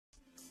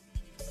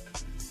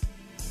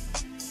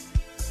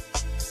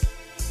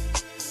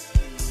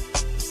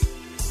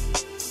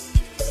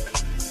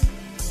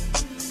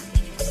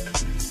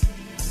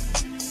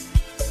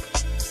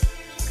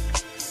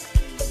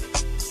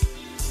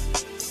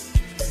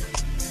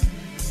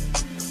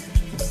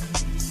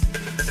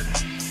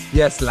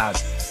Yes, lad.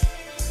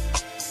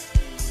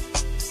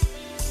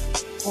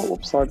 Oh,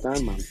 upside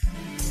down, man.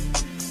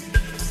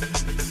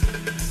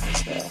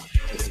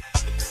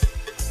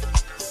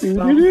 He's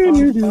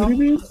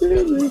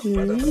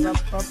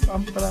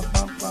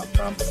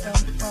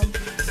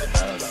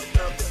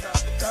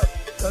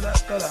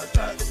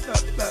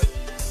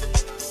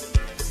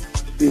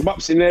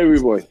bops in there,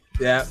 boy.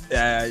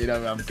 Yeah, you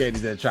know, I'm getting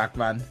to the track,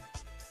 man.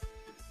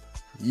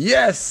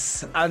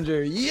 Yes,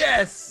 Andrew,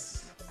 yes.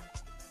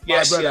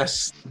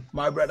 Yes.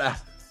 My brother.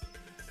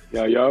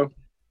 Yo. You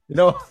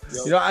know,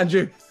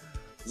 Andrew,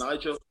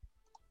 Nigel.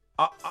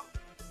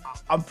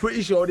 I'm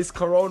pretty sure this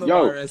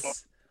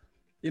coronavirus,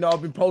 you know,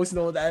 I've been posting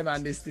all day,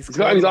 man. This He's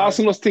got his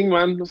Arsenal thing,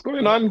 man. What's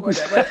going on?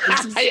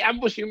 Hey,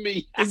 ambushing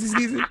me. It's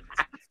Man,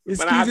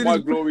 I had my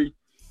glory.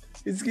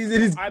 It's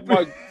I had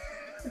my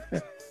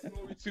glory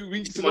 2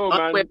 weeks ago,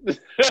 man.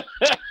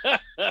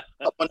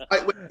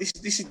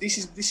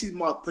 This is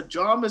my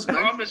pajamas,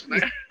 man.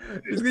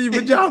 It's your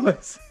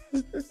pajamas.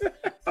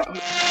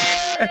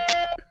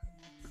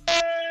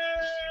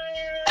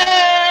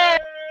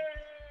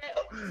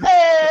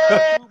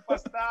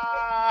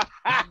 Superstar.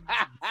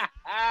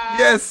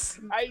 Yes.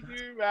 I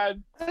do,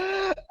 man.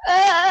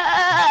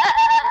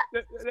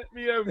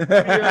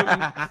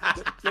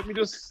 Let me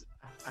just.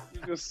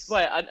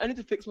 Wait, I need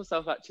to fix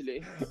myself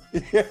actually.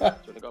 Yeah.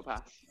 Trying to go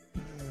past.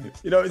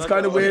 You know, it's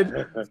kind of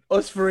weird.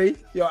 Us three,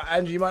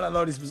 Andrew, you might not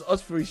know this, but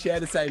us three share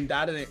the same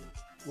dad, innit?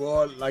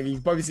 Well, like you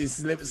probably see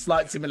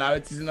slight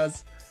similarities in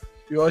us.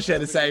 We all share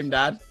the same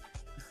dad.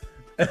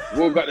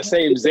 We all got the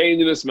same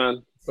zaniness,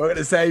 man. We all got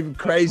the same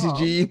crazy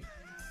gene.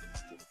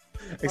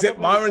 Except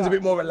Myron's a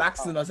bit more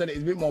relaxed than us, and it's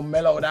a bit more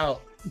mellowed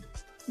out.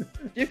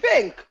 You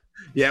think?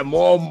 Yeah,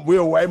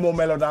 we're way more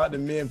mellowed out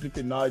than me and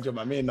flipping Nigel,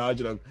 man. Me and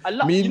Nigel.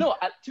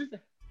 To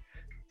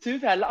be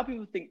fair, a lot of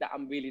people think that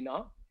I'm really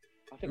not.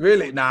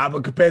 Really? Nah,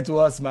 but compared to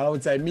us, man, I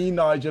would say me,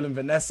 Nigel, and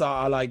Vanessa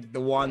are like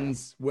the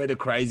ones. We're the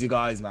crazy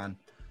guys, man.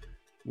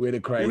 We're the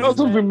crazy. You know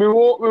something? We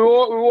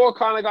all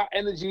kind of got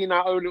energy in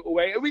our own little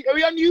way. Are we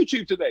on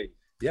YouTube today?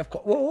 Yeah, of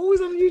course. We're always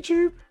on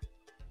YouTube.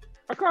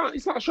 I can't.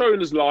 It's not showing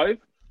us live.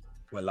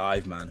 We're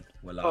live, man.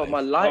 We're live. Oh,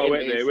 my lighting. Oh,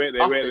 wait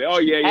there. Oh,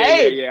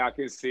 yeah. I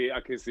can see.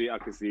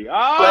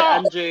 Ah,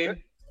 Andrew.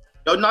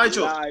 Yo,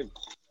 Nigel. Live.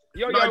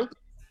 Yo.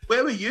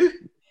 Where were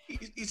you?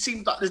 It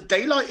seemed like there's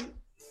daylight.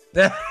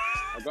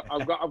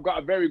 I've got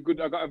a very good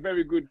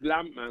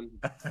lamp, man.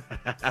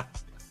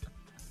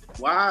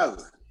 Wow.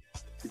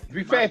 To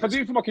be fair, if I do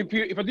it from my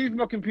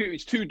computer,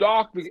 it's too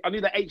dark. I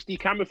need an HD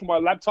camera for my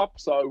laptop,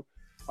 so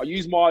I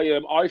use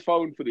my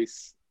iPhone for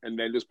this, and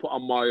then just put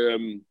on my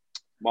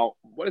my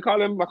what do they call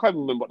them? I can't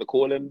remember what they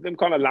call them. Them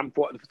kind of lamp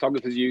what the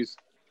photographers use.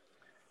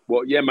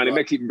 But yeah, man, it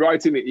makes it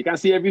bright in it. You can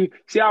see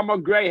how my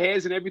grey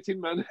hairs and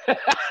everything, man.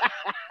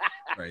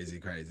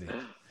 Crazy.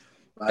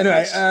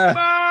 Anyway,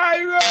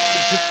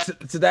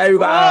 today we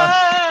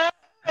got.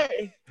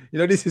 You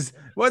know,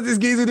 what's this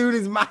geezer doing?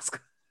 His mask.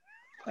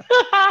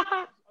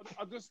 I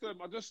just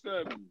post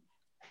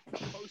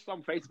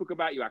on Facebook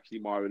about you, actually,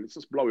 Myron. It's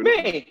just blowing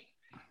up.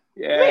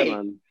 Yeah,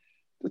 man.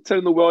 Just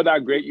telling the world how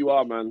great you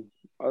are, man.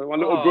 My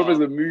little brother's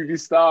a movie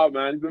star,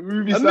 man. The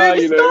movie star,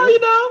 you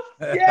know.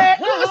 Yeah,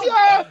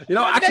 you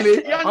know,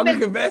 actually, I'm gonna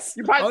confess.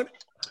 You're on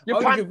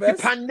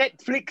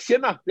Netflix, you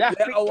know. Yeah,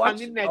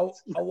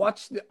 I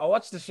watched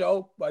the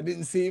show, but I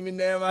didn't see him in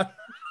there, man.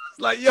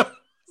 It's like,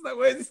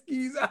 where's the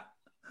skis at?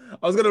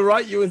 I was gonna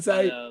write you and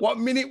say, what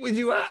minute was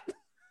you at?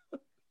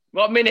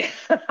 What minute?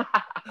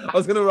 I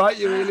was gonna write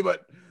you really,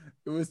 but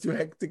it was too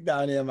hectic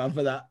down here, man,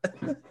 for that.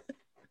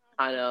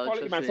 I know.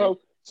 Quality, man.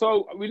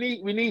 So we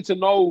need to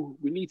know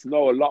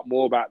a lot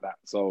more about that.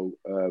 So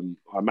I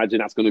imagine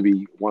that's going to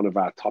be one of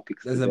our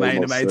topics. There's the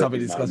main topic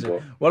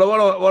discussion. What I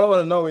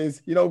want to know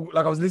is, you know,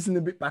 like I was listening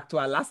a bit back to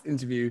our last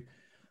interview.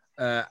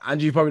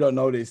 Andrew, you probably don't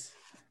know this.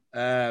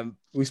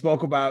 We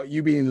spoke about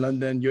you being in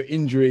London, your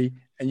injury,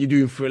 and you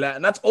doing Thriller,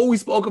 and that's all we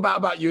spoke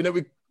about you.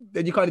 And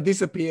then you kind of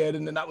disappeared,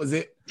 and then that was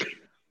it.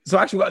 So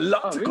actually, we got a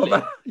lot to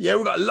cover. Yeah,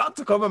 we got a lot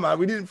to cover, man.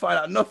 We didn't find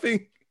out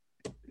nothing.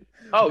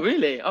 Oh,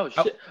 really? Oh,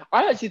 shit.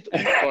 I actually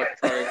thought... sorry.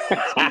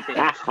 It's all right,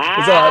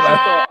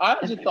 man. I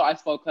actually thought I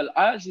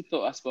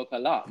spoke a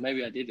lot.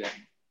 Maybe I didn't.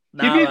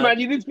 You did, man.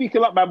 You did speak a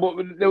lot, man,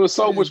 but there was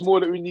so much more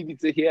that we needed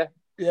to hear.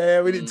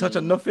 Yeah, we didn't touch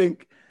on nothing.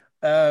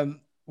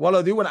 What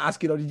I do want to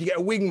ask you, though, did you get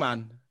a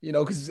wingman? You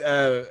know, because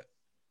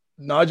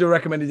Nigel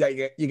recommended that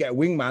you get a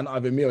wingman,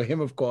 either me or him,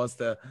 of course,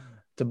 to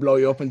blow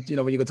you up and, you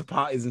know, when you go to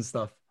parties and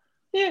stuff.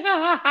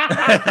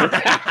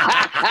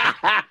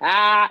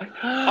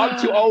 I'm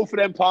too old for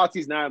them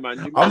parties now,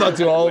 man. I'm not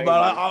too old,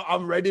 man.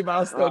 I'm ready, man.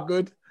 I'm still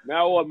good.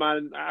 No,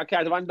 man. I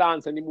can't even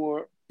dance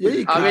anymore. Yeah,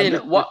 you can. I mean,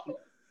 what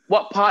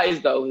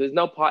parties though? There's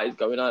no parties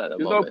going on at the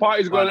moment. There's no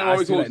parties going on.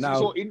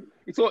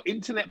 It's all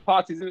internet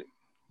parties, isn't it?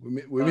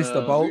 We missed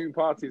the boat. Zoom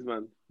parties,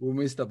 man. We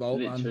missed the boat,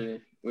 Literally.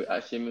 man. We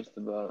actually missed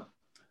the boat.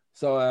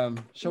 So,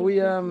 shall we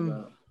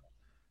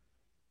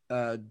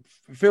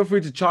feel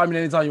free to chime in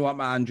anytime you want,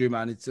 man, Andrew,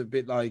 man. It's a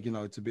bit like, you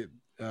know, it's a bit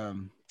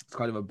It's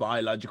kind of a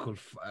biological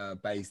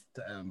based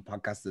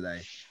podcast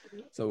today.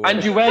 So,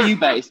 Andrew, where are you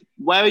based?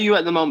 Where are you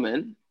at the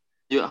moment?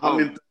 You at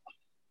home?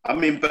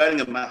 I'm in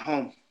Birmingham at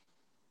home.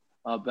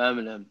 Oh,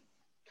 Birmingham.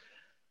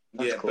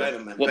 That's cool.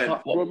 Birmingham. What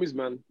Birmingham. part, Promise,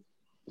 man.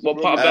 what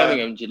part of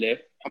Birmingham do you live?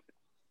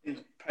 In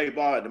Perry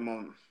Bar at the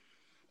moment.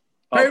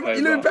 Perry,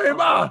 you live in Perry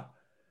Bar?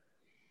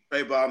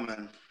 Perry Bar,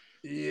 man.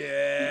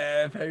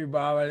 Yeah, Perry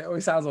Bar. Man. It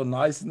always sounds all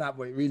nice and that,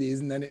 but it really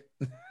isn't, isn't it?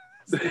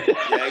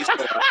 Yeah, he's all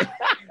right.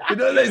 You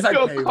know, it's like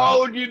You're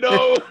cold, you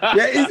know.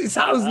 Yeah, it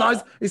sounds nice.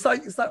 It's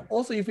like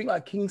also you think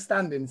like King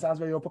Standing. It sounds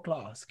very upper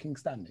class. King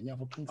Standing. You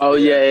have a King Standing. Oh,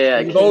 yeah.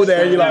 You go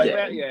there, you're like,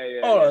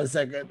 Yeah. hold on a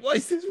second. What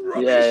is this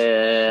rubbish?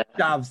 Yeah.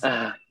 Jabs.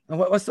 And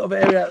what sort of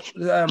area?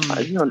 I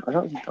don't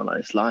know.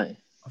 It's like.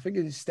 I think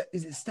is it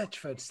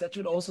Stetchford?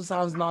 Stetchford also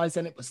sounds nice,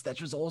 and but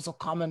Stetchford's also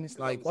common. It's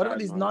like, what are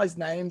these nice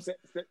names?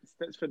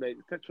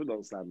 Stetchford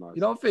don't sound nice.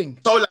 You don't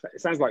think? So,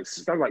 It sounds like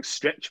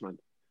stretch, man.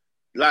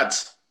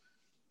 lads,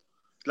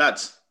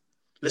 let's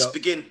Yeah.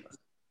 begin.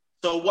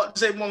 So, what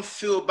does everyone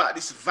feel about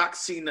this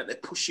vaccine that they're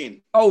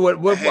pushing? Oh,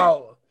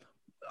 well,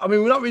 I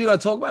mean, we're not really going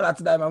to talk about that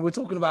today, man. We're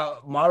talking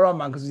about Mara,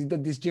 man, because he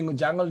did this jingle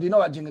jangle. Do you know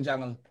what jingle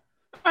jangle?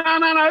 No.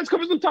 Let's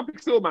cover some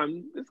topics still, man.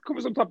 You want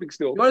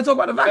to talk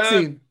about the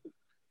vaccine?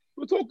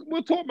 We'll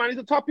talk, man. It's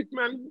a topic,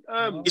 man.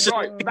 It's a-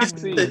 Right, it's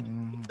vaccine.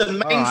 The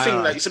main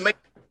thing, like, it's a main.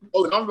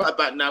 Oh, I'm right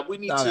about now. We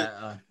need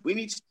to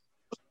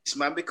this,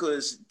 man,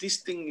 because this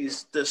thing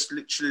is just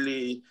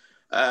literally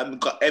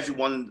got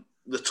everyone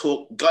with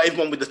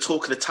the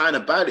talk of the town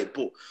about it.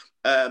 But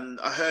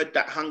I heard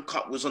that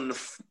Hancock was on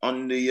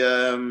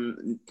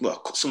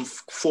some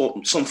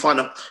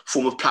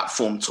form of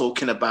platform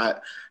talking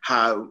about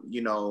how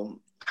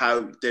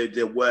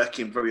they're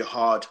working very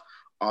hard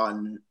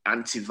on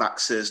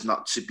anti-vaxxers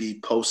not to be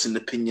posting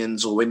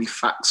opinions or any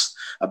facts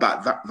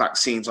about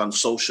vaccines on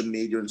social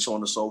media and so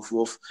on and so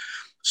forth.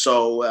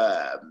 So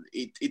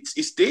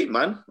it's deep,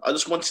 man. I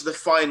just wanted to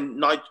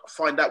find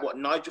out what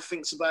Nigel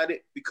thinks about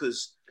it,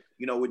 because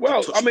I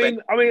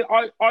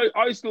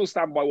still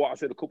stand by what I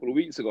said a couple of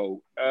weeks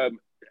ago.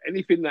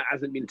 Anything that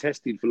hasn't been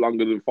tested for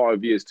longer than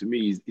 5 years to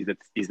me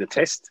is a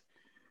test.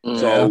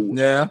 As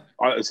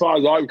far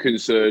as I'm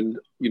concerned,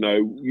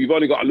 you've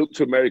only got to look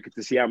to America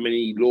to see how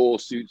many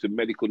lawsuits and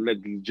medical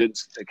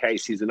negligence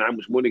cases and how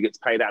much money gets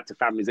paid out to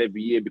families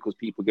every year because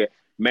people get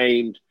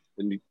maimed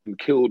and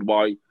killed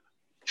by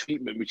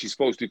treatment which is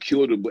supposed to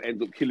cure them but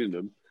ends up killing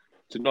them,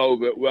 to know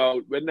that,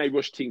 well, when they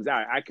rush things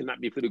out, how can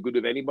that be for the good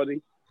of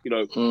anybody? They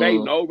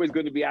know there's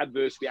going to be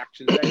adverse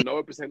reactions. They know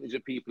a percentage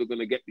of people are going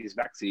to get this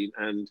vaccine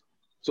and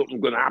something's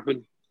going to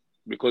happen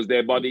because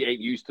their body ain't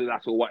used to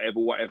that or whatever.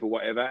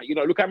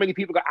 Look how many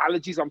people got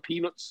allergies on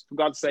peanuts, for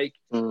God's sake.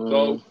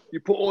 So you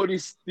put all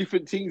these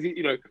different things,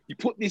 you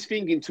put this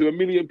thing into 1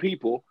 million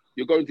people,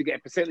 you're going to get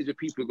a percentage of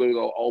people who are going to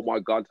go, oh my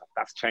God,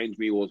 that's changed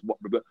me. Or what?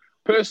 But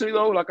personally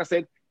though, like I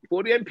said,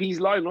 before the MPs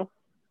line up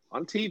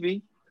on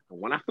TV, and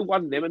one after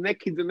one, them and their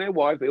kids and their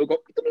wives, they all go,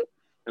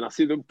 and I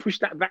see them push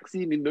that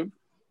vaccine in them,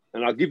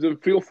 and I'll give them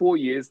 3 or 4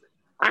 years.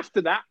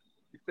 After that,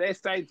 if they're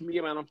saying to me,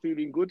 man, I'm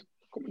feeling good,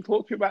 come and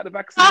talk to you about the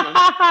vaccine, man.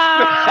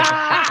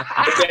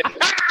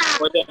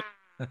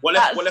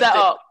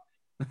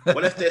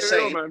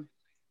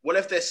 What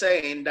if they're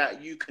saying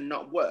that you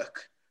cannot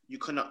work, you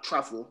cannot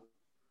travel?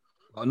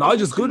 Oh,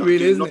 Nigel's good,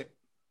 really, isn't it?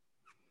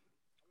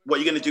 What are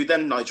you going to do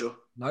then, Nigel?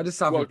 Nigel's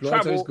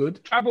self-employed, so he's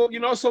good. Travel,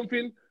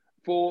 something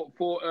for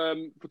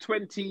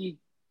 20.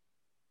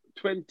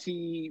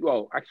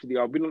 Well, actually,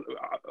 I've been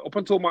up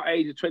until my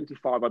age of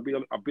 25.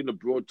 I've been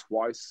abroad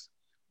twice.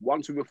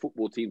 Once with a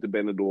football team to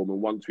Benidorm,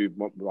 and once with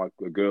like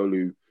a girl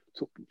who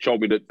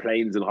showed me that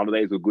planes and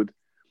holidays were good.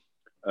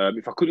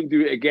 If I couldn't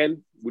do it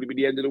again, would it be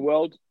the end of the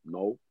world?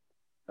 No.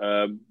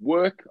 I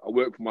work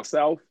for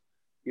myself.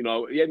 At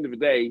the end of the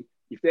day,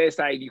 if they're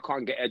saying you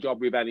can't get a job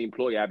with an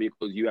employer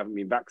because you haven't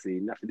been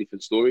vaccinated, that's a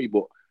different story.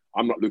 But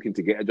I'm not looking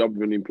to get a job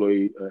with an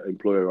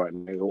employer right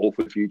now or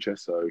for the future.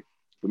 So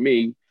for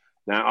me,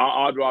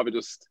 now I'd rather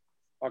just,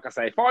 like I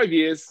say, 5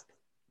 years.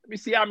 Let me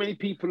see how many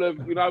people have,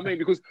 you know what I mean?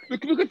 Because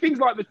look at things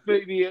like the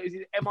is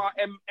it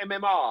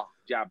MMR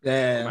jab.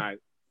 Yeah.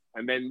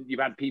 And then you've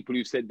had people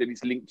who've said that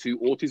it's linked to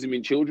autism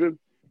in children.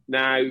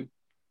 Now,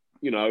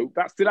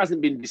 that still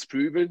hasn't been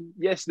disproven.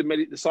 Yes,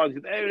 the science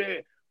is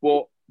there,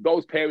 but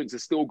those parents are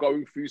still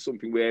going through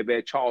something where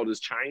their child has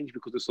changed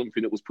because of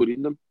something that was put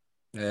in them.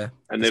 Yeah.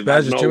 And they've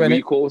had no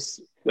recourse.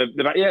 They've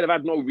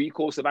had no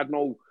recourse. They've had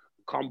no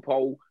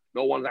compo.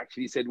 No one's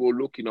actually said, well,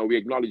 look, we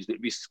acknowledge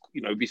that this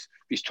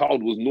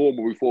child was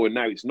normal before and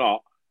now it's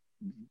not.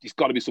 It's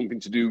got to be something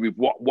to do with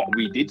what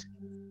we did.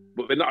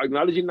 But they're not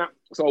acknowledging that.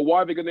 So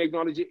why are they going to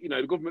acknowledge it?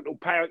 The government will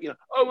pay,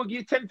 we'll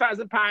give you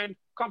 £10,000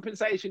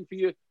 compensation for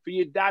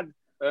your dad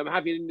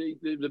having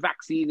the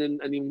vaccine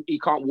and he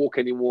can't walk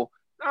anymore.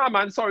 Nah,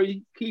 man,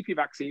 sorry, keep your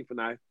vaccine for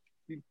now.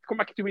 You come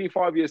back to me in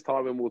 5 years'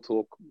 time and we'll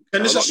talk.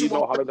 And this is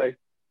no holiday.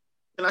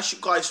 Can I ask you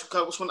guys,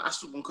 I just want to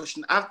ask you one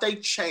question. Have they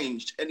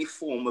changed any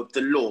form of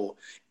the law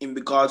in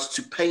regards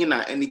to paying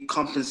out any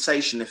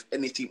compensation if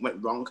anything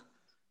went wrong?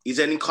 Is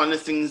there any kind of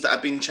things that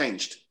have been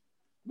changed?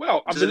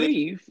 Well, I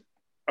believe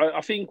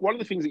I think one of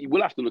the things that you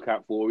will have to look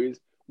out for is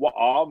what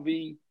are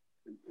the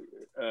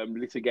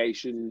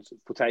litigations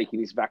for taking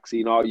this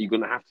vaccine? Are you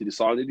going to have to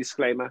decide a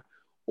disclaimer,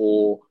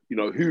 or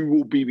who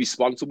will be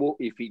responsible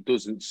if it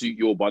doesn't suit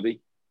your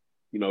body?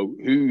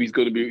 Who's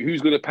going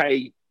to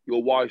pay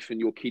your wife and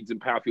your kids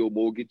and pay off your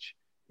mortgage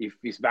if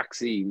this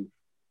vaccine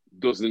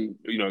doesn't,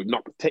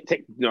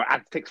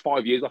 takes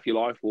 5 years off your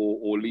life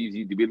or leaves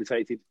you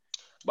debilitated?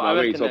 But I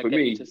reckon they'll get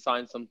you to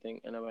sign something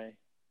in a way.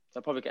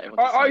 They'll probably get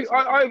everyone to sign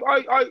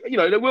something.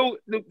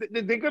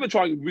 They're going to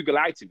try and wriggle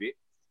out of it.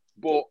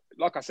 But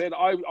like I said,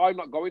 I'm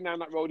not going down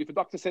that road. If a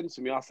doctor sends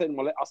to me, I'll send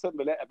the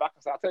letter back.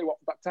 I say, I'll tell you what,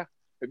 doctor,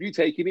 have you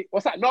taken it?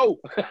 What's that? No.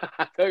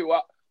 I'll tell you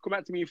what, come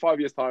back to me in 5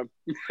 years' time.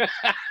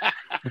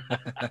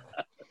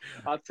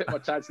 I'll take my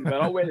chances,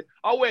 man.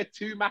 I'll wear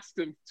 2 masks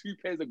and 2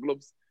 pairs of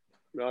gloves.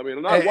 You know what I mean?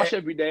 And I wash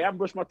every day and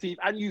brush my teeth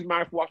and use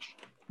mouthwash.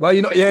 Well,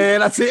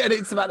 that's it. And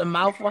it's about the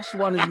mouthwash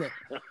one, isn't it?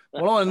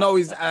 What I want to know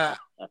is,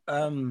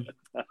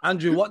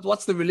 Andrew,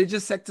 what's the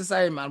religious sector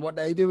saying, man? What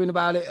they doing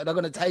about it? Are they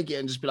going to take it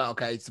and just be like,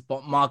 okay, it's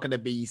mark of the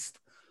beast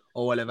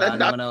or whatever? I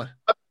don't know.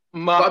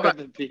 Mark of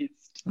the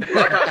beast.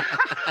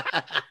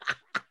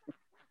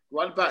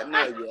 What about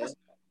now? Yeah.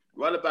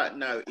 What about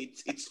now?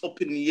 It's up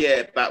in the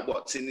air about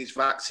what's in this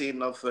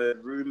vaccine. I've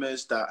heard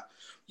rumors that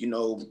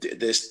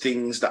there's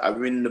things that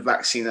are in the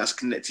vaccine that's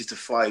connected to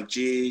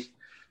 5G.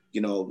 I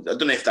don't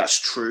know if that's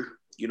true.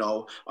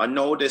 I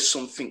know there's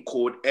something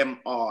called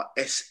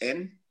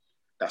MRSN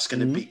that's going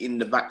to be in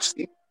the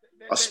vaccine.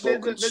 I was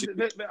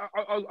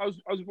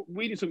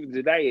reading something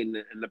today, and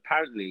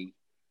apparently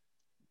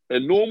a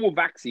normal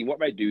vaccine, what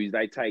they do is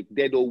they take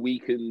dead or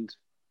weakened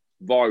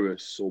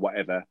virus or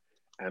whatever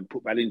and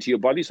put that into your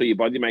body, so your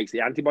body makes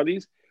the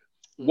antibodies.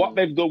 What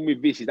they've done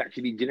with this is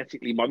actually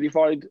genetically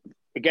modified.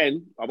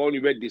 Again, I've only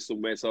read this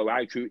somewhere, so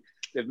how true.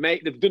 They've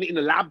done it in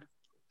a lab,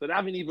 so they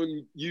haven't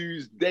even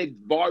used dead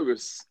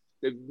virus.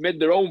 They've made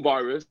their own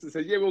virus and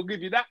said, "Yeah, we'll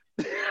give you that."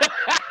 I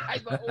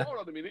was like, hold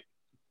on a minute.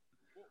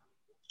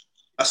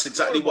 That's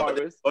exactly what.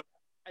 And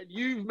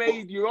you've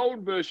made your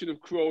own version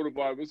of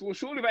coronavirus. Well,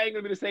 surely that ain't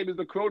going to be the same as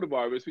the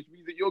coronavirus, which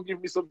means that you're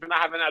giving me something I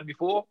haven't had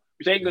before,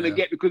 which I ain't going to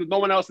get because no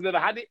one else has ever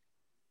had it.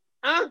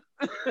 Huh?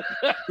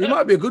 It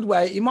might be a good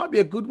way. It might be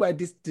a good way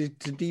to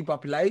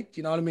depopulate.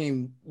 You know what I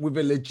mean? With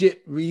a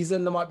legit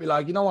reason, they might be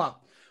like, you know what?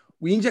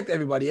 We inject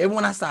everybody.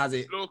 Everyone has to have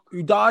it. Look,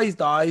 who dies.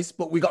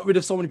 But we got rid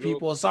of so many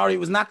people. Sorry, it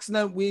was an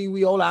accident.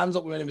 We all hands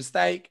up. We made a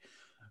mistake.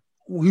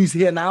 Who's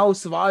here now?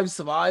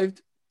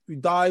 Survived. Who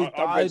died.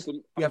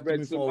 I've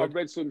read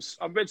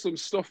some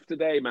stuff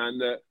today, man.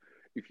 That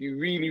if you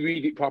really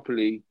read it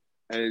properly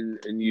and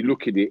you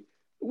look at it,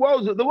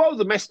 the world's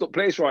a messed up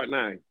place right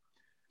now.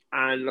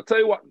 And I'll tell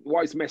you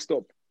why it's messed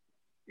up.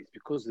 It's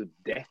because of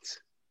debt.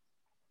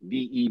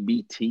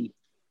 DEBT.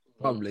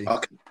 Probably.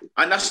 Okay.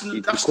 And that's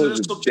the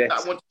subject that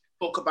I wanted to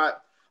talk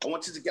about. I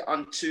wanted to get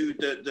onto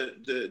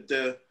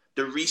the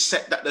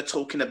reset that they're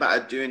talking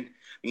about doing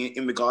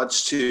in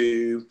regards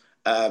to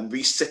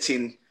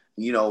resetting,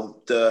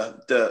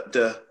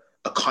 the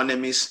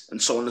economies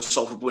and so on and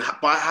so forth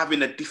by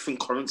having a different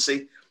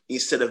currency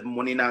instead of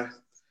money now.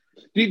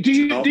 Do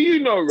you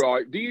know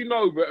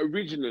that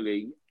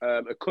originally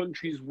a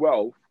country's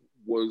wealth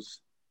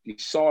was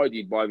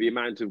decided by the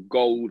amount of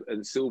gold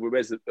and silver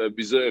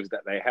reserves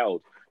that they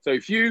held? So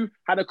if you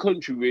had a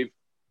country with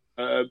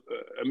 £1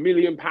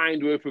 million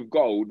worth of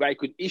gold, they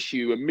could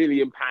issue £1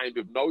 million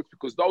of notes,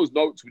 because those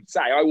notes would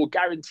say, I will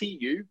guarantee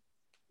you,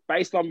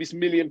 based on this £1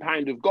 million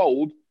of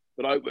gold,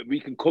 that we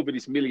can cover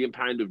this £1 million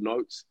of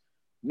notes.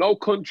 No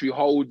country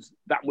holds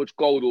that much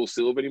gold or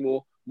silver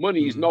anymore.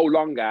 Money is no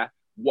longer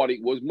what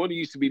it was. Money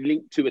used to be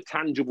linked to a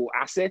tangible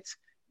asset.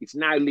 It's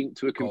now linked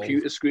to a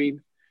computer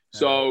screen.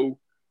 So,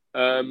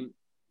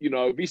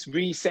 this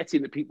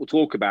resetting that people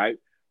talk about,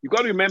 you've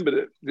got to remember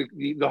that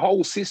the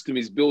whole system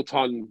is built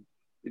on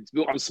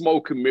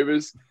smoke and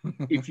mirrors.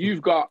 If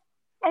you've got,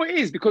 it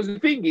is, because the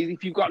thing is,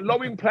 if you've got low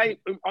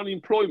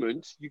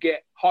unemployment, you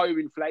get higher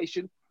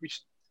inflation,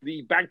 which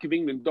the Bank of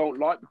England don't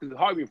like, because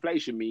higher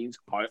inflation means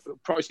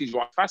prices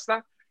rise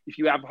faster. If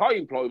you have high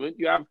employment,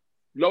 you have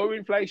lower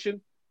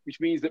inflation, which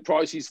means that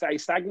prices stay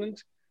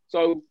stagnant.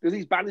 So there's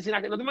these balancing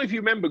act. I don't know if you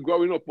remember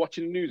growing up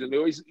watching the news, and they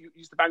always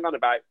used to bang on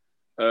about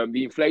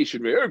the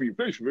inflation rate. The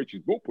inflation rate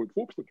is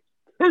 0.4%.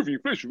 The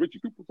inflation rate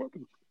is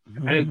 2.5%.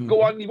 And then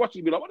go on, you watch it,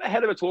 and be like, what the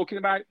hell are they talking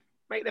about?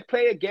 Mate, they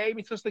play a game.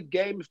 It's just a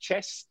game of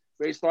chess,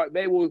 where it's like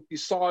they will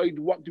decide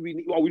what do we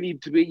need. Well, we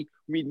need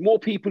more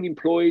people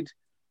employed.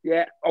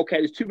 Yeah, okay,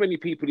 there's too many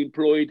people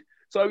employed.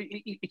 So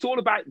it's all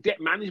about debt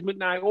management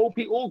now.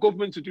 All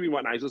governments are doing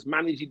right now is just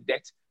managing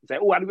debt. Say,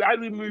 how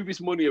do we move this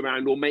money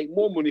around or make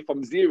more money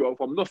from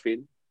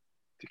nothing,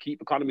 to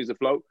keep economies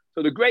afloat?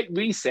 So the Great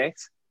Reset,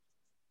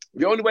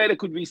 the only way they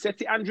could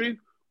reset it, Andrew,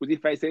 was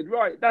if they said,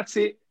 right, that's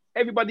it.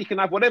 Everybody can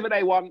have whatever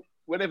they want,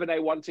 whenever they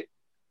want it,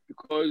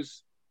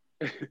 because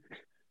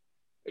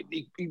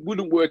it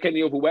wouldn't work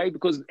any other way,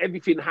 because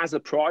everything has a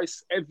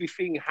price.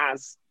 Everything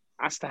has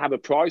to have a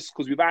price,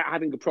 because without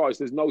having a price,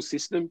 there's no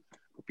system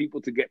for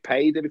people to get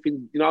paid.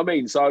 Everything, you know what I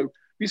mean? So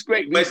this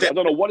Great Reset, I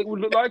don't know what it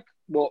would look like,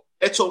 What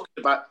they're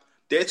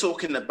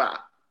talking about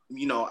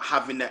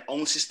having their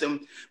own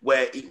system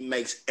where it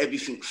makes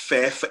everything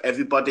fair for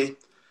everybody.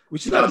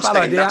 Which is not a bad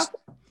idea.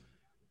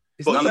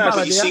 It's not a bad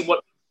idea. You see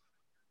what?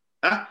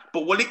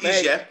 But what it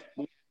is, yeah.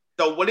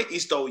 So what it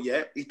is, though,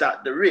 yeah, is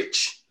that the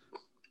rich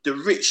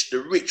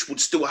would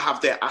still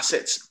have their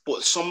assets,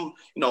 but some,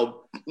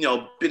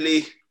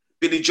 Billy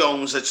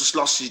Jones has just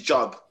lost his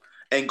job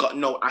and got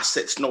no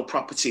assets, no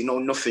property, no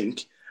nothing.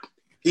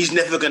 He's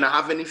never gonna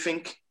have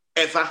anything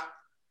ever.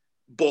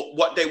 But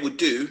what they would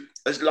do,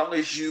 as long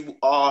as you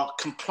are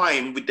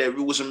complying with their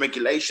rules and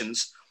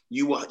regulations,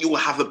 you will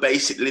have a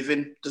basic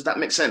living. Does that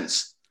make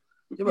sense?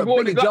 Yeah, we've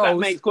already got that,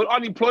 mate. It's called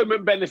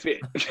unemployment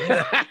benefit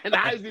and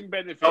housing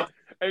benefit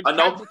and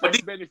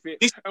tax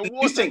benefit and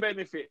water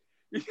benefit.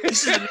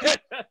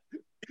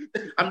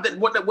 And then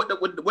what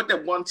they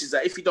want is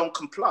that if you don't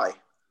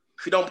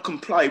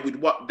comply with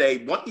what they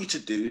want you to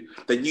do,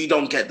 then you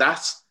don't get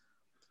that.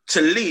 To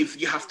leave,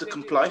 you have to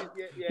comply.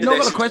 You know, I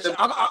got a question.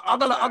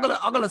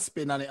 I'm gonna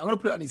spin on it. I'm gonna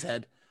put it on his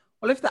head.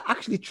 Well, if they're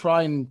actually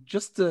trying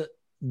just to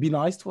be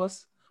nice to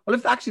us, well,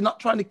 if they're actually not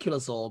trying to kill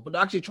us all, but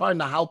they're actually trying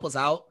to help us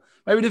out,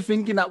 maybe they're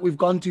thinking that we've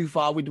gone too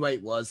far with the way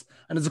it was,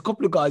 and there's a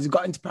couple of guys who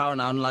got into power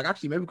now and like,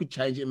 actually, maybe we could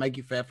change it and make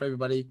it fair for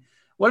everybody.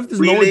 What if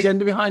there's no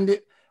agenda behind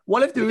it?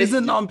 What if there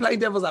isn't? No, I'm playing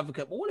devil's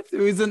advocate, but what if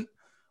there isn't?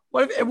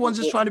 What if everyone's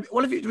just trying to be?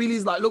 What if it really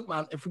is like, look,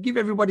 man, if we give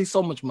everybody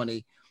so much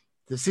money,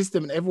 the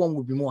system and everyone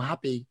would be more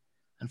happy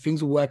and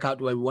things will work out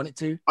the way we want it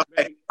to?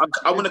 Okay,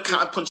 I want to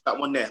counterpunch that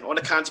one there. I want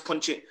to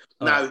counterpunch it.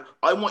 Now,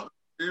 I want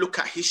to look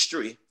at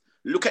history.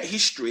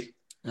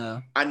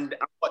 And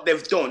what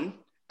they've done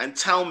and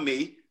tell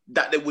me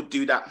that they would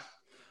do that.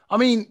 I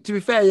mean, to be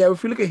fair, yeah,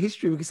 if we look at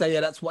history, we can say, yeah,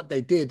 that's what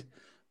they did.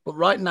 But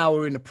right now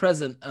we're in the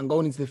present and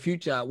going into the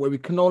future where we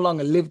can no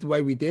longer live the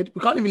way we did.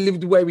 We can't even live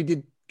the way we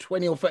did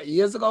 20 or 30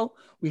 years ago.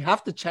 We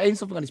have to change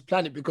something on this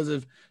planet because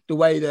of the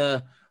way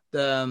the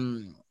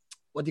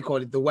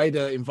way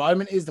the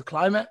environment is, the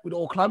climate, with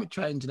all climate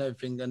change and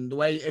everything, and the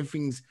way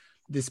everything's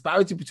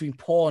disparity between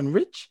poor and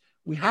rich.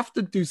 We have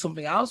to do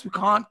something else. We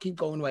can't keep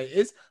going the way it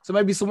is. So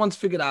maybe someone's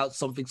figured out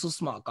something, some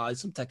smart guys,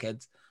 some tech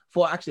heads,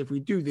 for actually, if we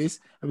do this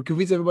and we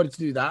convince everybody to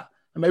do that,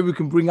 and maybe we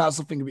can bring out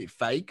something a bit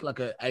fake, like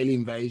an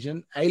alien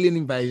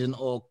invasion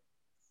or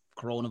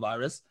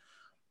coronavirus.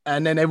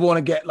 And then everyone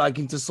will get like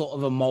into sort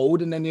of a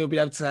mode, and then you'll be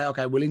able to say,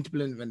 okay, we'll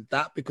implement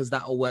that because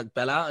that'll work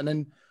better. And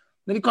then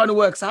it kind of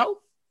works out.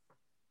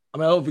 I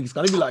mean, I don't think it's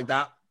going to be like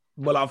that,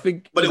 but I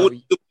think... But it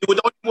would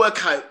only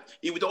work out.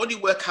 It would only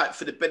work out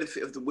for the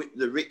benefit of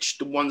the rich,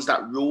 the ones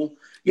that rule.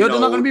 They're not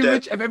going to be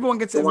rich. If everyone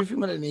gets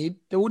everything that they need,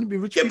 there wouldn't be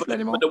rich people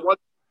anymore.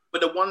 But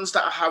the ones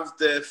that have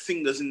the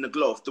fingers in the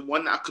glove, the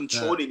one that are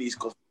controlling these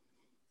governments,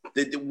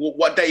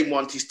 what they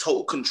want is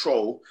total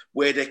control,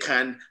 where they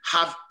can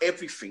have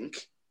everything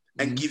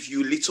and give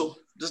you little.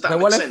 Does that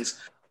make sense?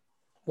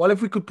 Well,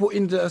 if we could put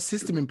into a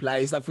system in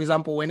place, like for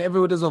example,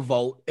 whenever there's a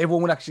vote,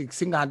 everyone would actually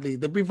single-handedly,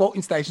 there'd be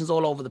voting stations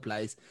all over the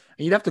place,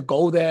 and you'd have to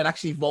go there and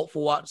actually vote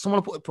for what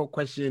someone put a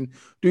question: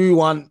 do you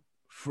want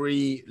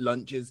free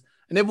lunches?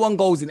 And everyone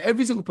goes in,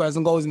 every single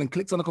person goes in and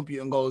clicks on the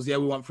computer and goes, yeah,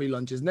 we want free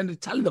lunches. And then they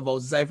tally the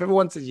votes and say, if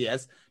everyone says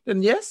yes,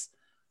 then yes.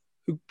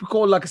 We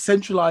call it like a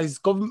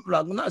centralized government,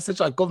 like not a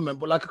centralized government,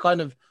 but like a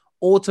kind of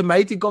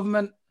automated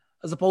government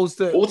as opposed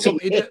to some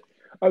idiot.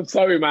 I'm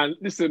sorry, man.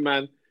 Listen,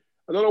 man.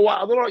 I don't know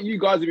what you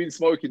guys have been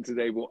smoking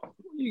today, but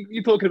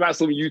you're talking about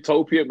some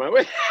utopia, man.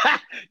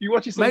 You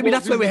watching some? Maybe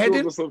that's where we're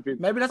heading.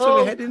 Maybe that's where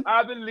we're heading.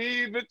 I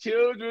believe the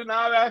children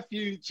are our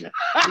future.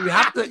 We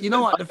have to. You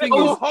know what? The thing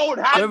is, hold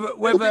hands.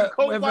 Whether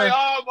my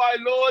arm, my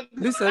Lord.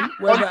 Listen,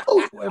 whether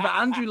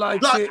Andrew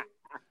likes it,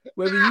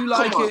 whether you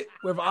like it,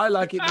 whether I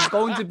like it, there's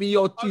going to be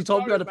your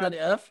utopia on the planet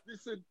Earth.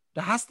 Listen,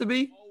 there has to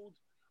be.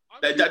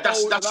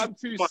 I'm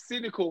too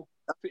cynical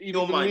to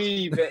even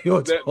believe that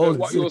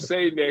what you're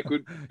saying there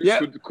could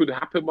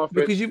happen, my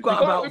friend. Because you've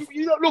got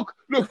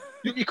look,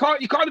 you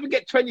can't even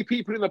get 20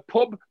 people in a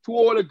pub to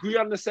all agree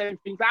on the same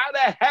things. How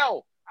the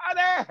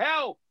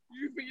hell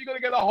you think you're gonna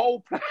get a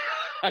whole plan?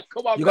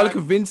 Come on, you got to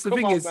convince. The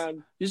thing is,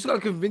 you just got to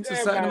convince a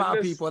certain amount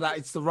of people that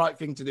it's the right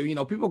thing to do. You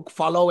know, people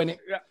follow in it.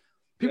 Yeah.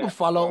 People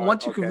follow, and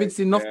once you convince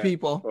enough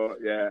people,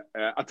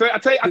 I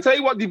tell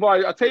you what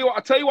divide. I tell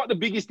you what the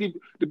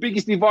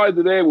biggest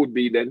divider there would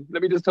be. Then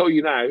let me just tell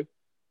you now,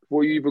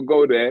 before you even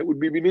go there, would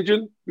be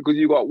religion, because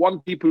you got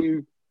one people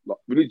who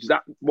religion,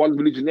 that one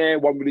religion there,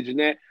 one religion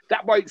there.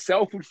 That by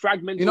itself would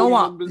fragment. You know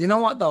what? Numbers. You know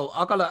what though?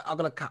 I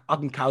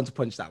can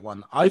counterpunch that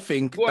one. I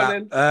think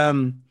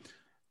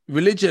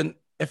religion.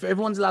 If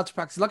everyone's allowed to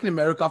practice, like in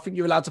America, I think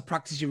you're allowed to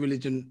practice your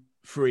religion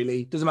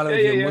freely. Doesn't matter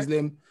if you're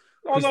Muslim.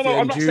 No,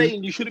 I'm not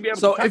saying you shouldn't be able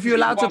to. So if you're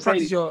allowed to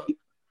practice your...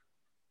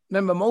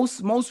 Remember,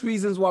 most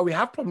reasons why we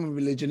have problem with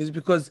religion is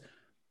because,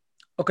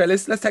 okay,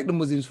 let's take the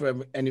Muslims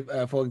for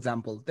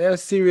example. They're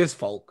serious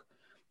folk.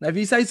 Now, if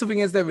you say something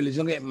against their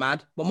religion, they'll get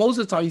mad. But most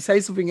of the time, you say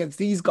something against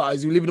these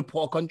guys who live in a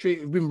poor country,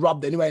 who've been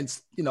robbed anyway,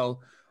 and,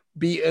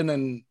 beaten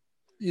and,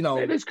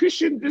 There's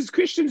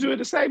Christians who are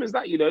the same as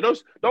that,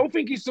 Don't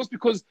think it's just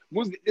because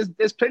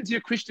there's plenty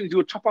of Christians who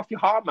will chop off your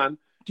heart, man.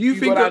 Do you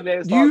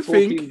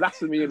think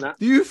blasphemy and that?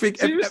 Do you think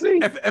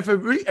if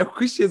a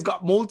Christian's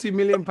got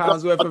multi-million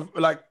pounds worth of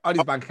like on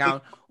his bank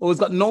account, or he's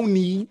got no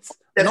needs,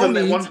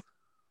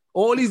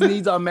 all his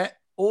needs are met.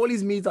 All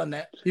his needs are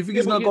met. You think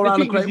he's gonna go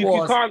around and create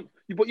wars?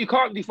 But you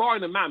can't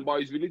define a man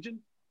by his religion,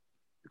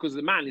 because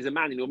the man is a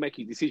man and he'll make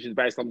his decisions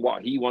based on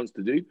what he wants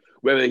to do,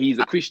 whether he's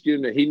a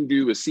Christian, a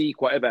Hindu, a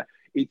Sikh, whatever.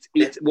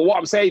 Well, what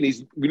I'm saying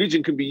is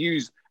religion can be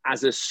used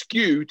as a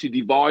skew to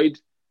divide,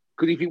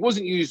 because if it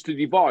wasn't used to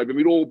divide, then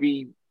we'd all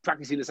be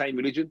practicing the same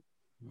religion.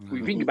 If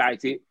we think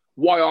about it,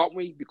 why aren't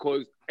we?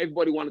 Because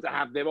everybody wanted to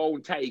have their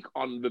own take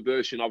on the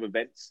version of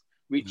events,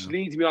 which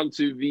leads me on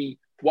to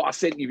what I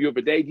sent you the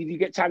other day. Did you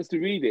get a chance to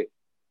read it?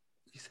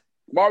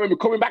 I remember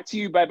coming back to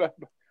you, baby.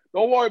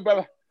 Don't worry,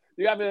 brother.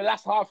 You're having the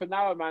last half an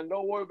hour, man.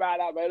 Don't worry about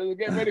that, man.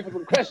 Get ready for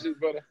some questions,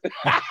 brother.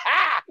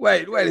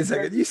 Wait a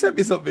second. You sent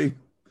me something.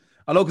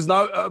 I know, because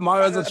now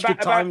Mario has a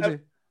strict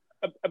time.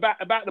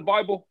 About the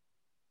Bible.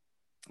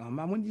 Oh,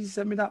 man, when did you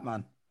send me that,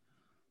 man?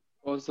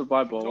 What's the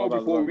Bible? No,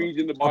 before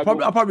reading the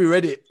Bible. I probably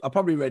read it.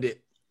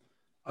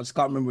 I just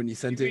can't remember when you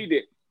sent it. Read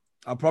it?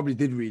 I probably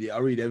did read it. I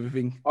read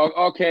everything.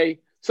 Okay.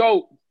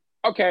 So,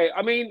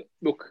 I mean,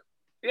 look,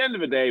 at the end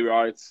of the day,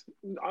 right,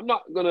 I'm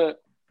not going to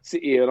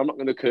sit here and I'm not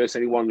going to curse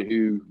anyone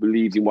who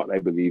believes in what they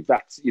believe.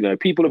 That's,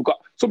 people have got,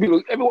 some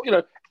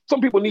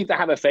people need to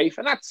have a faith,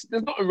 and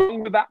there's nothing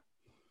wrong with that.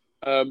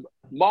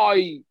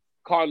 My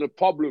kind of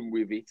problem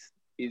with it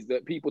is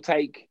that people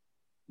take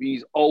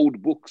these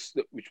old books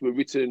which were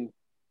written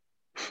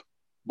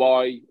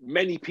by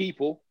many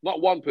people,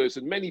 not one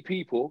person, many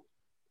people,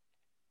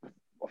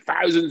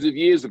 thousands of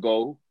years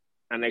ago,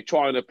 and they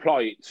try and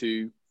apply it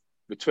to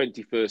the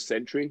 21st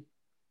century.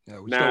 Yeah,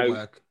 which don't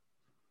work.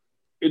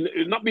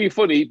 It's not being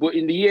funny, but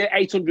in the year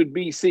 800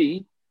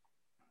 BC,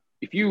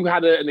 if you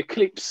had an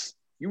eclipse,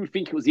 you would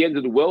think it was the end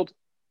of the world,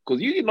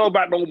 because you didn't know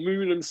about no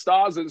moon and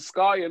stars and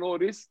sky and all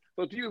this.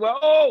 So you were like,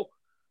 oh,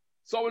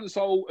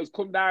 so-and-so has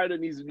come down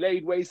and he's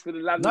laid waste for the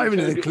land. Not even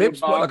an eclipse,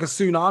 but like a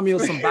tsunami or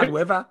some bad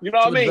weather. You know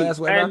what I mean?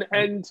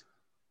 And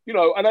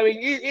I mean,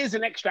 it is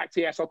an extract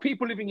here. So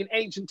people living in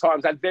ancient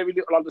times had very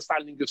little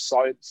understanding of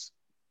science,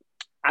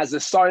 as a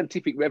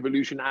scientific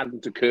revolution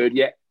hadn't occurred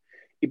yet.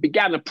 It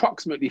began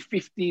approximately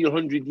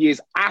 1,500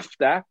 years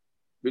after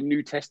the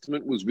New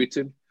Testament was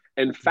written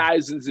and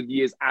thousands of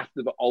years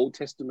after the Old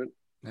Testament.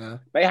 Yeah.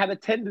 They had a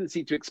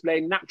tendency to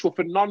explain natural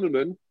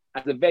phenomenon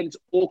as events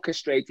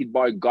orchestrated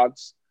by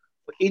gods.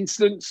 For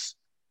instance,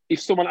 if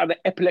someone had an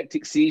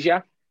epileptic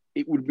seizure,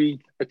 it would be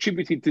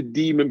attributed to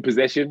demon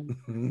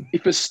possession.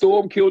 If a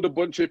storm killed a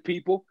bunch of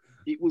people,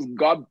 it was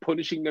God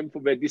punishing them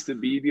for their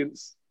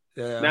disobedience.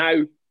 Yeah.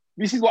 Now,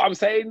 this is what I'm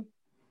saying.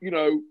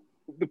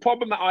 The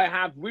problem that I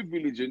have with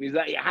religion is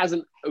that it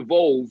hasn't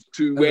evolved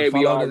to where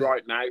we are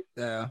right now.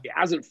 Yeah. It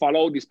hasn't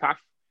followed this path.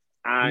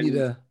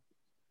 And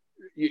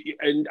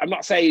I'm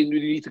not saying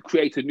we need to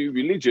create a new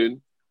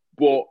religion,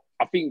 but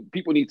I think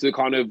people need to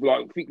kind of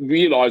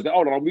realize that,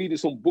 I'm reading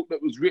some book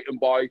that was written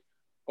by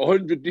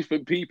 100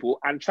 different people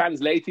and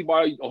translated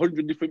by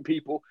 100 different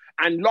people.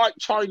 And like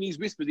Chinese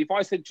whispers, if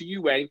I said to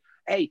you, Wayne,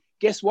 hey,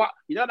 guess what?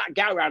 You know that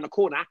gal around the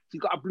corner?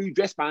 She's got a blue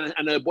dress on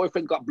and her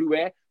boyfriend got blue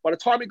hair. By the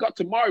time it got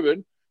to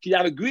Myron, she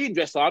had a green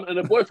dress on and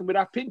her boyfriend would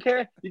have pink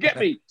hair. You get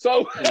me?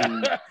 So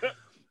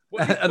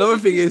another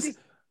thing is,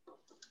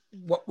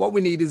 what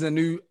we need is a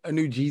new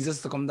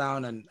Jesus to come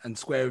down and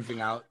square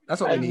everything out. That's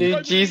what we need.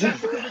 New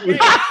Jesus. The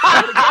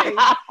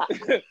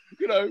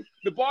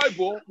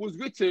Bible was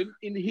written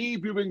in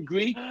Hebrew and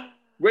Greek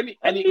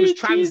and it was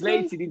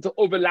translated into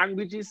other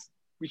languages,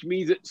 which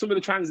means that some of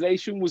the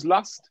translation was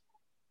lost.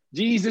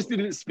 Jesus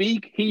didn't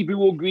speak Hebrew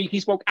or Greek. He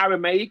spoke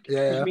Aramaic,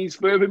 which means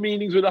further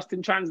meanings were lost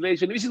in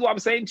translation. This is what I'm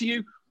saying to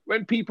you.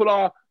 When people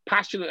are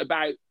passionate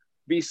about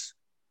this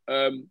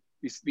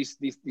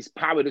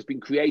power that's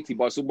been created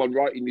by someone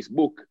writing this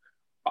book,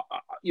 I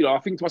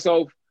think to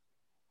myself,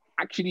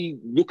 actually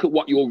look at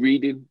what you're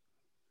reading.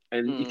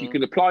 And if you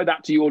can apply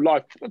that to your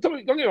life,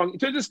 don't get me wrong, in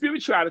terms of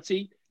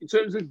spirituality, in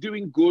terms of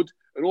doing good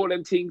and all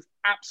them things,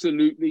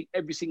 absolutely,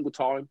 every single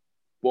time.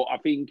 But I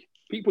think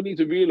people need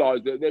to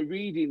realize that they're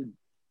reading,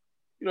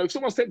 if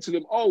someone said to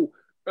them,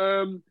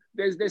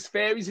 there's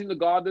fairies in the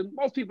garden,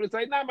 most people would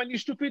say, nah, man, you're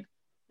stupid.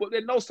 But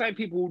then those same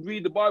people would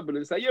read the Bible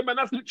and say, yeah, man,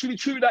 that's literally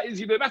true. That is,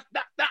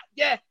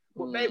 yeah.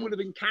 But they would have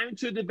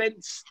encountered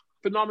events,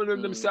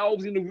 phenomenon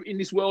themselves in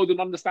this world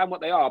and understand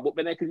what they are. But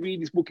then they can read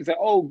this book and say, it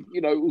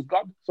was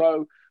God.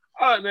 So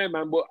I don't know,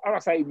 man. But I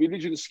say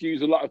religion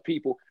skews a lot of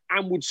people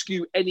and would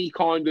skew any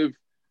kind of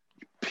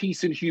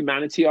peace and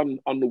humanity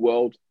on the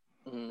world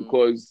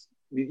because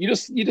you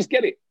just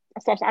get it.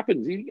 That stuff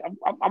happens.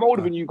 I'm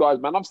older than you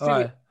guys, man. I've seen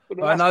it.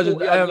 Right,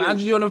 Nigel,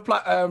 Andrew, you want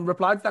to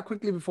reply to that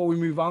quickly before we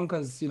move on?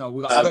 Because, we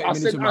got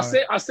 30 minutes.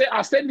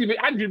 I send you,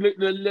 Andrew,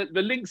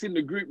 the links in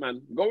the group,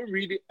 man. Go and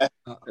read it.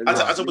 As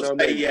I was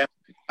saying,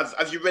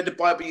 have you read the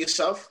Bible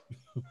yourself?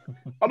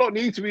 I don't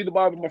need to read the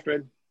Bible, my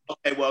friend.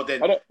 Okay, well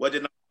then I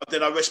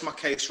rest my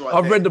case right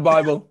I've read the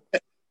Bible.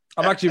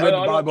 I've actually read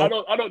the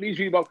Bible. I don't need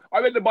to read the Bible. I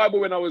read the Bible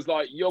when I was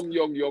like young.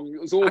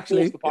 It was all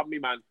forced upon me,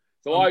 man.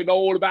 So I know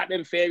all about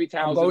them fairy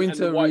tales and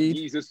the white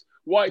Jesus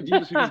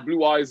with his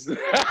blue eyes. I'm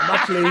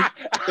actually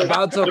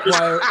about to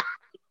acquire.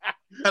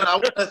 And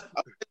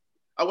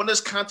I want to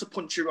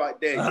counterpunch you right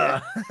there.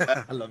 Yeah,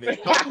 I love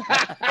it.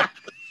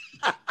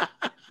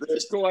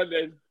 Go on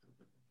then.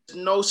 There's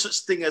no such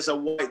thing as a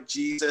white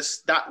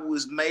Jesus. That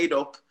was made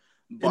up.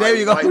 There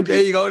you go.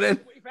 There you go. Then.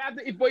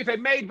 If they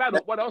made that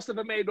up, what else have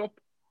they made up?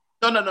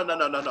 No.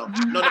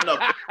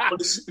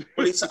 But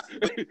it's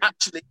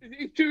actually.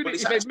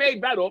 If they've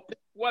made that up,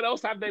 what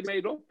else have they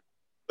made up?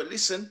 But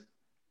listen.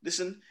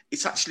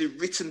 It's actually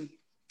written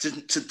to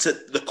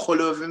the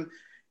color of him,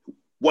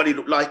 what he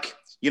looked like.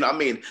 You know what I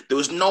mean? There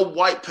was no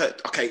white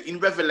okay, in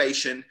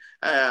Revelation,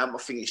 I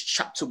think it's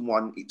chapter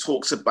 1, it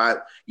talks about,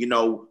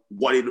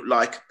 what he looked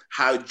like,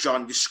 how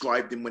John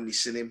described him when he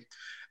seen him.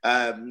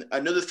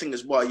 Another thing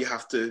as well you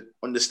have to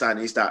understand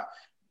is that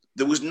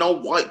there was no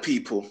white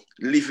people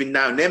living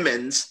down them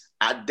ends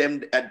at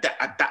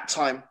that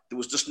time. There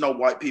was just no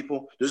white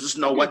people. There was just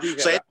no white.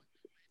 So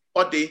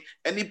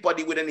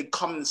anybody with any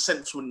common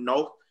sense would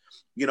know,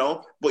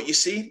 But you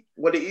see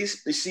what it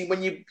is. You see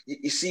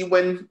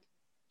when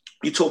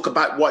you talk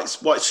about white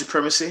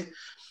supremacy,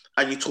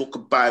 and you talk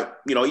about,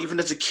 even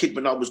as a kid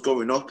when I was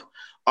growing up,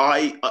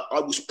 I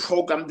was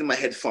programmed in my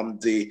head from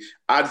the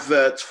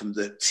adverts, from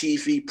the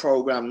TV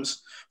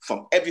programs,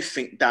 from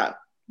everything that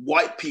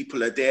white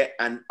people are there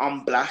and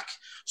I'm black.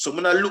 So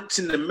when I looked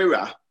in the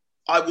mirror,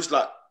 I was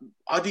like,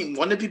 I didn't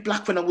want to be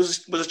black when I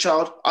was a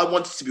child. I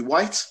wanted to be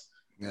white.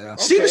 Yeah.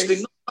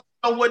 Seriously,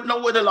 no word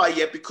to lie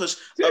yet because of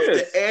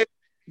the air.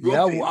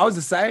 Yeah, well, I was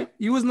the same.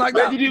 You wasn't like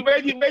that.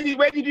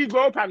 Where did you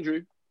grow up,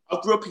 Andrew? I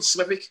grew up in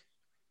Smethwick.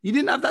 You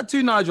didn't have that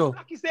too, Nigel.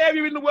 Blackest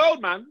area in the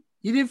world, man.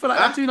 You didn't feel like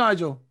that too,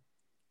 Nigel.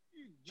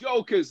 You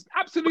jokers,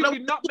 absolutely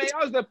not, mate.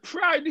 I was the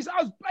proudest.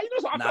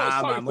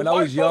 Man. When I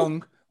was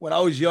young,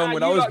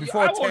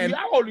 before 10.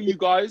 How old are you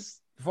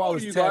guys? Before I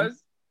was 10.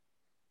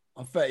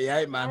 I'm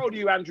 38, man. How old are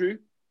you, Andrew?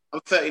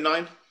 I'm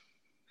 39.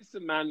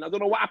 Listen, man, I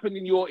don't know what happened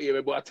in your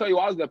era, but I tell you,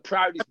 I was the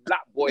proudest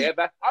black boy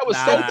ever. I was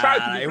so proud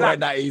to be black. It wasn't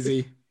that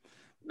easy.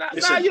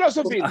 Nah, you know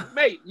something,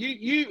 mate.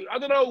 You, I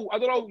don't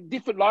know,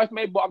 different life,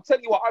 mate. But I'm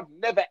telling you what, I've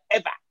never,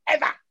 ever.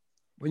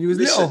 When you was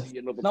little,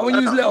 not when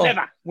you was little.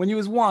 Never. When you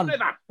was 1.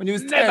 Never. When you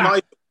was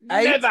 10.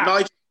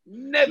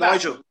 Never.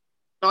 Nigel.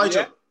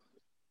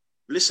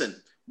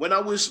 Listen, when I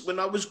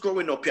was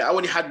growing up, I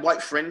only had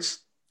white friends.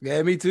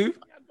 Yeah, me too.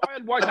 I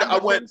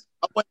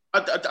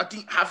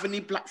didn't have any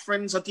black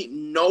friends. I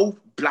didn't know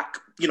black.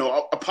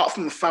 Apart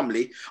from the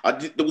family,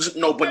 there wasn't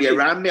nobody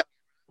around me.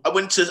 I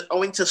went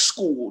to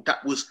school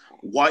that was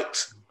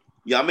white.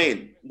 You know what I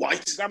mean?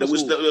 White. There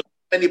was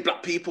many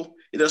black people.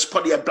 There was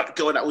probably a black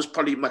girl that was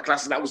probably in my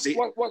class, and that was it.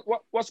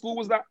 What school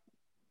was that?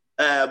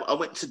 I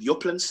went to the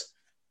Uplands.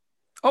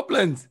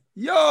 Uplands?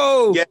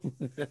 Yo! Yeah.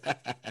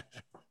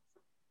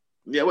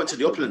 Yeah, I went to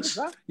the Uplands.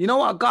 You know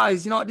what,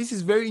 guys? This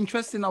is very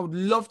interesting. I would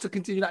love to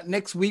continue that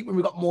next week when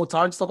we got more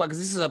time to talk about, because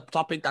this is a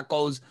topic that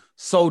goes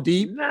so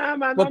deep. Nah,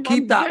 man. But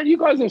keep that. Man, you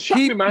guys are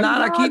shocking, man.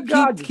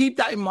 Keep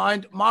that in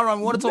mind. Maran,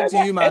 I want to talk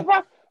to you, man.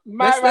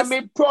 Maran,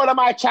 me proud of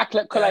my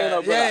chocolate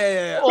color,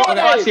 Yeah.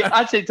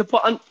 Actually, to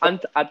put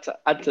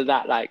add to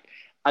that, like,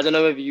 I don't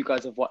know whether you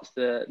guys have watched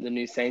the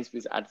new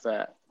Sainsbury's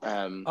advert.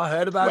 I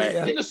heard about it.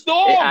 Yeah. In the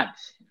storm.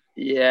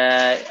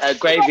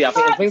 Gravy. I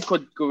think it's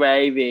called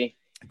Gravy.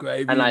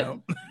 Gravy, and like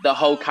the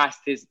whole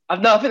cast is. I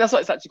think that's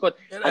what it's actually called.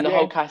 Yeah, and the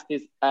whole cast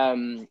is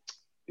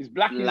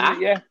black.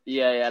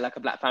 Yeah, like a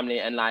black family,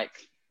 and like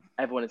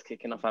everyone is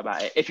kicking off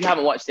about it. If you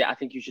haven't watched it, I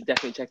think you should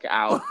definitely check it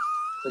out.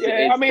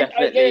 Yeah, a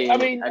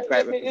great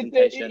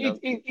representation.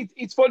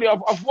 It's funny. I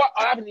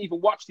haven't even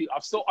watched it.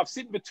 I've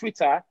seen the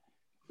Twitter,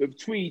 the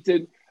tweet,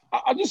 and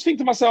I just think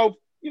to myself,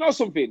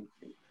 something.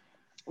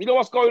 You know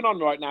what's going on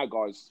right now,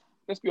 guys?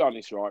 Let's be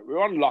honest, right?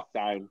 We're on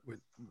lockdown.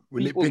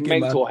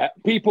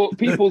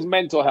 People's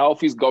mental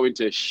health is going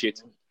to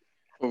shit.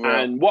 Mm-hmm.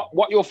 And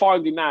what you're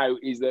finding now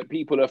is that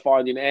people are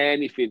finding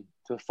anything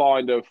to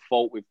find a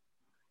fault with.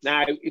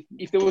 Now,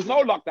 if there was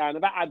no lockdown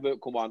and that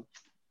advert come on,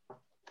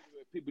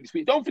 people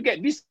speak. Don't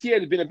forget, this year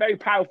has been a very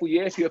powerful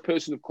year if you're a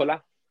person of colour,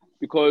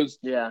 because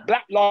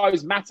Black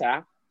Lives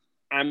Matter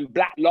and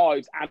Black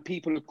lives and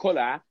people of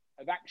colour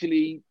have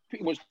actually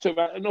pretty much told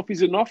enough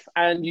is enough,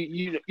 and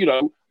you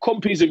know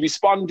companies are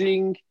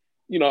responding,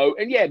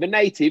 and the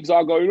natives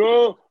are going,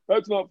 oh,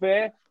 that's not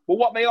fair. But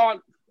what they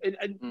aren't,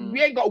 and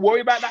we ain't got to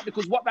worry about that,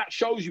 because what that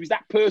shows you is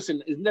that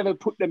person has never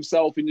put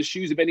themselves in the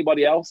shoes of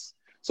anybody else.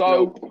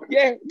 So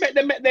let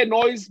them make their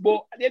noise,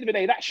 but at the end of the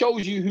day, that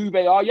shows you who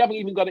they are. You haven't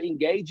even got to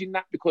engage in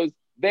that, because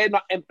they're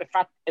not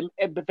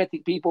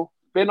empathetic people.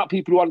 They're not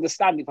people who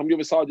understand it from the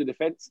other side of the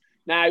fence.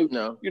 Now,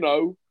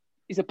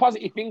 it's a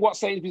positive thing what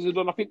Sainsbury's have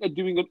done. I think they're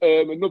doing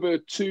another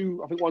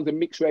 2. I think one's a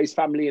mixed race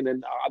family, and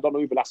then I don't know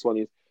who the last one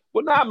is.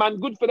 But nah, man,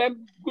 good for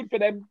them.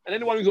 And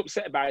anyone who's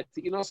upset about it,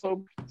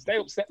 so stay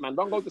upset, man.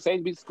 Don't go to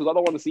Sainsbury's, because I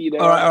don't want to see you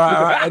there. All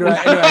right. Anyway.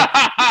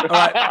 All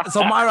right.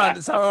 So Myron,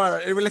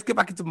 let's get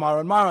back into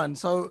Myron. Myron,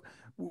 so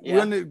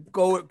we're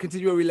gonna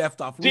continue where we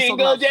left off.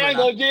 Jingle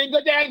jangle,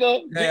 jingle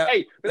jangle. Yeah.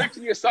 Hey, there's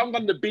actually a song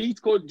on the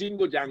beat called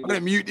Jingle Jangle. I'm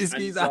gonna mute this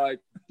geezer. Like,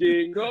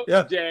 jingle,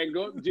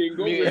 jangle,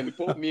 jingle. Mute him.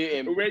 I'm gonna mute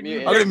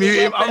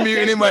him. I'm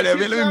muting him right there.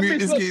 Let me mute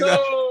this geezer.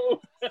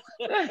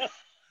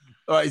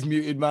 All right, he's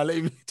muted, man. Let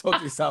me talk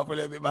to yourself a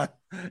little bit, man.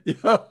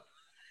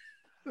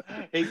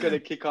 He's gonna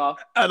kick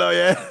off. I know,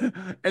 yeah.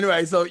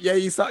 Anyway, so yeah,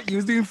 you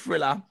was doing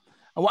Thriller.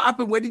 And what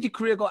happened? Where did your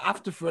career go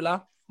after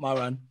Thriller,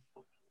 Maran?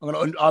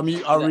 I'll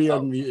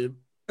re-unmute him.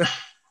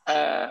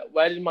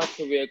 Where did my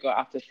career go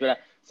after Thriller?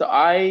 So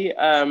I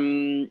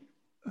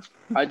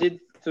did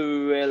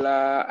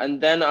Thriller,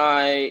 and then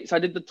I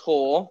did the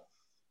tour.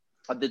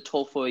 I did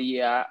tour for a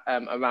year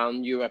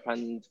around Europe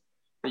and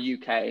the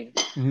UK,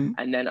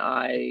 and then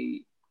I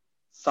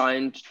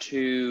signed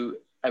to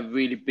a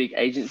really big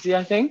agency,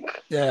 I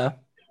think. Yeah.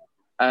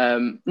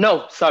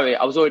 No, sorry,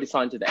 I was already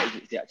signed to the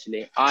agency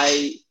actually.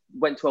 I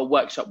went to a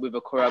workshop with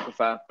a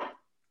choreographer.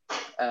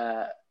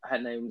 Her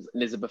name's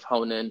Elizabeth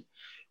Honan,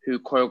 who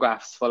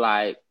choreographs for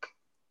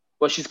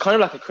she's kind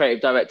of like a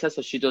creative director.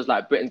 So she does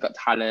like Britain's Got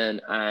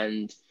Talent,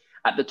 and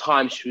at the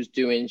time she was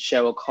doing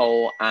Cheryl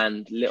Cole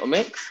and Little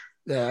Mix.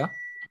 Yeah.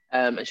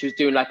 And she was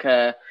doing like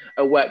a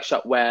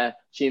workshop where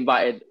she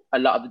invited a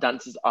lot of the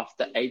dancers off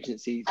the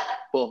agency's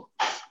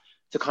books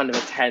to kind of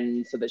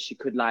attend, so that she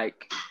could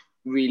like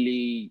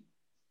really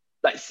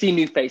like see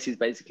new faces,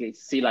 basically,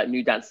 see like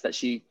new dancers that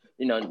she,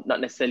 not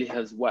necessarily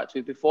has worked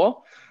with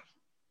before.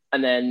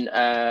 And then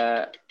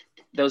there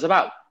was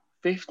about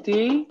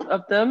 50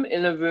 of them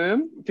in a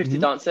room, 50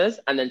 dancers.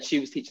 And then she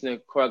was teaching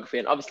the choreography.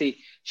 And obviously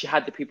she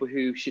had the people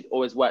who she'd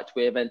always worked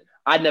with. And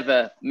I'd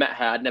never met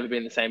her. I'd never been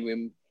in the same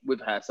room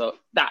with her. So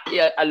that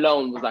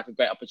alone was like a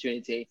great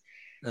opportunity.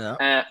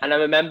 Yeah. And I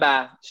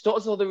remember she taught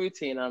us all the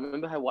routine. And I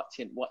remember her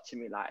watching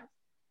me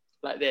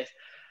like this.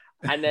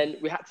 And then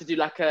we had to do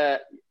like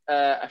a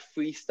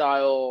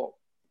freestyle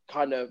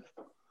kind of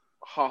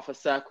half a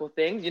circle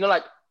thing.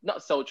 Like,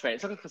 not Soul Train.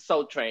 It's like a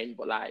Soul Train,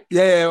 but like...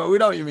 Yeah, we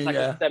know what you mean, like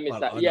yeah.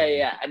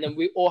 And then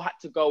we all had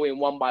to go in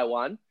one by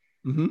one.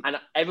 And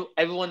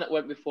everyone that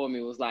went before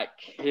me was like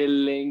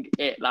killing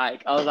it.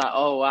 Like, I was like,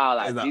 oh, wow,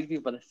 like these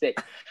people are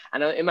sick.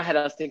 And in my head,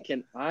 I was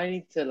thinking, I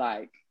need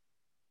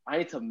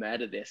to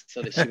murder this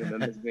so that she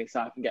remembers me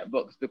so I can get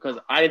books, because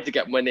I need to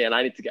get money and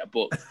I need to get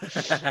books.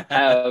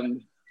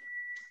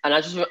 And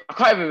I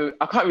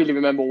can't really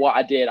remember what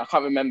I did. I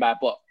can't remember,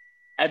 but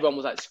everyone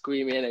was like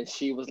screaming, and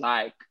she was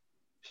like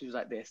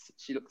this.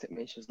 She looked at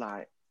me, she was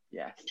like,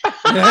 yes.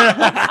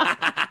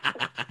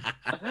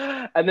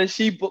 And then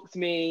she booked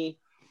me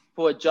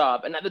for a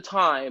job. And at the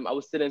time, I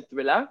was still in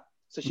Thriller.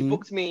 So she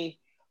booked me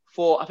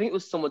for, I think it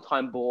was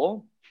Summertime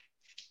Ball,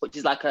 which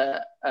is like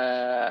a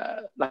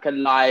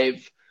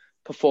live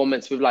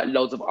performance with like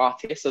loads of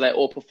artists. So they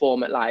all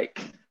perform at like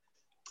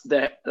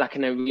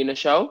an arena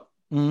show,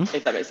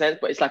 if that makes sense.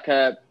 But it's like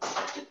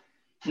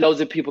loads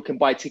of people can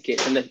buy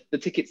tickets, and the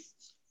tickets,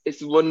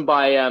 it's run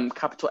by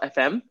Capital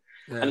FM.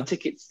 Yeah. And the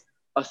tickets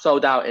are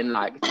sold out in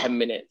like 10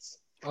 minutes.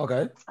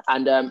 Okay.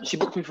 And she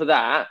booked me for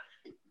that.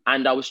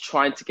 And I was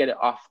trying to get it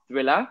off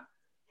Thriller.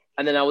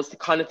 And then I was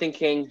kind of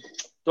thinking,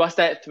 do I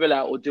stay at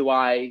Thriller, or do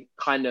I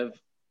kind of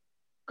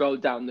go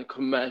down the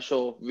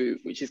commercial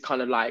route, which is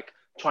kind of like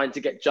trying to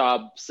get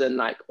jobs and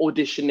like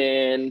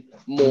auditioning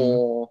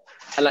more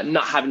and like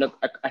not having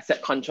a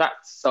set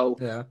contract. So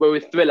where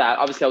with Thriller,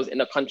 obviously I was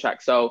in a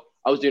contract. So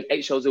I was doing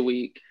 8 shows a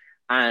week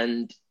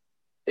and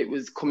it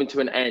was coming to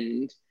an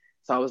end.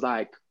 So I was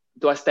like,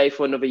 do I stay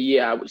for another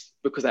year? Which,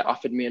 because they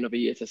offered me another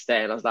year to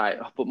stay. And I was like,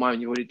 oh, but man,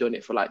 you've already done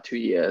it for like 2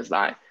 years.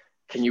 Like,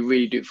 can you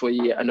really do it for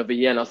another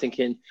year? And I was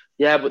thinking,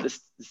 yeah, but the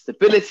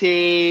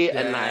stability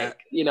and like,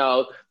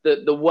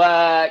 the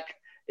work,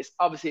 it's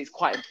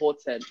quite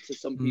important to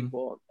some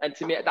people. And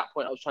to me at that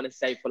point, I was trying to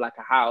save for like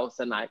a house.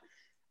 And like,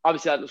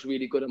 obviously that looks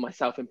really good on my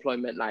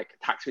self-employment, like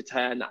tax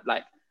return, that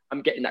like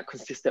I'm getting that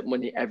consistent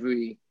money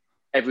every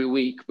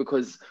week.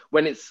 Because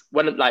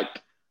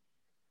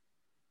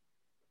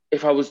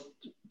if I was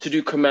to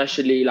do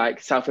commercially, like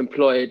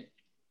self-employed,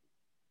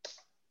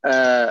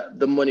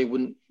 the money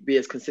wouldn't be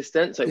as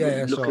consistent. So it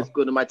wouldn't look as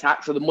good on my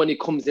tax. So the money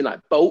comes in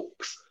like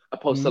bulks,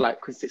 opposed to like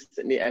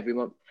consistently every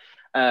month.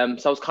 So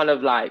I was kind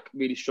of like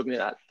really struggling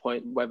at that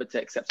point, whether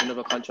to accept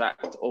another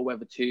contract or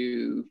whether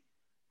to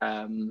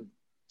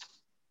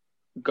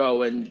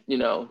go and,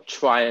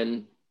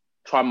 try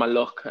my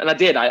luck. And I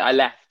did, I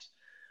left.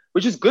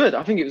 Which is good.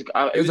 I think it was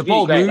a really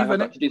bold great. move, like, I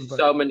got to do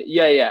so many.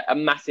 A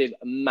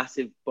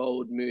massive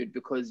bold move,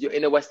 because you're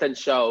in a West End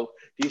show.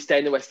 Do you stay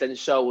in the West End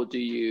show, or do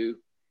you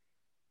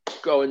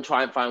go and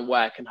try and find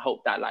work and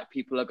hope that like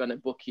people are gonna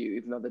book you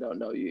even though they don't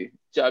know you?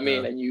 Do you know what I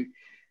mean? And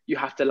you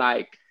have to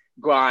like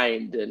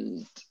grind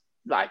and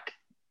like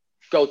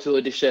go to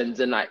auditions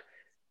and like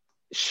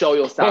show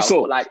yourself.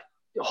 Hustle. Like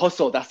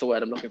hustle. That's the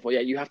word I'm looking for. Yeah,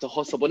 you have to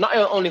hustle, but not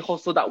only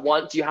hustle that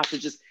once. You have to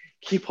just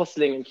keep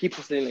hustling and keep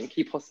hustling and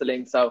keep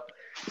hustling. So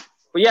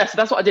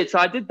that's what I did. So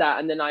I did that,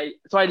 and then I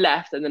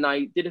left, and then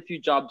I did a few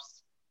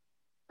jobs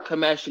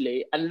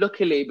commercially. And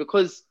luckily,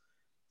 because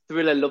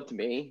Thriller loved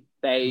me,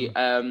 they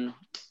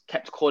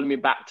kept calling me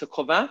back to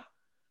cover.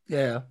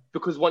 Yeah.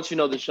 Because once you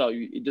know the show,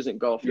 it doesn't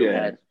go off your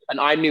Yeah. head. And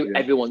I knew Yeah.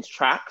 everyone's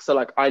track. So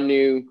like I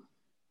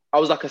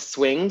was like a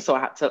swing. So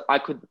I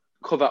could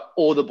cover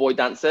all the boy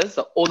dancers.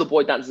 So all the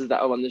boy dancers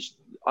that are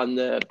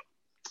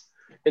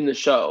in the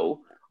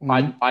show,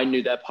 I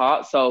knew their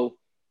part. So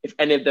if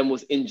any of them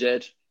was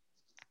injured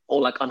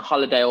or like on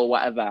holiday or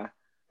whatever,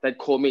 they'd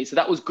call me. So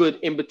that was good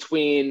in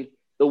between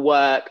the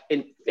work,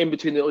 in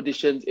between the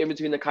auditions, in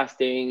between the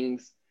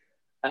castings.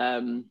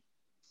 And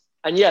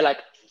yeah, like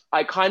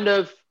I kind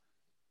of,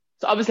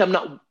 so obviously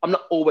I'm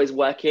not always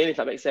working, if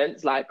that makes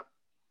sense. Like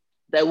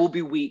there will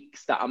be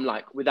weeks that I'm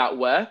like without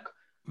work.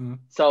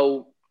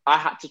 So I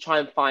had to try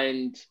and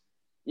find,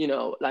 you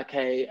know, like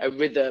a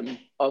rhythm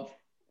of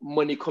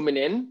money coming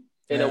in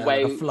a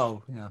way. Like a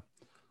flow, yeah.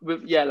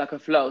 Like a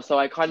flow. So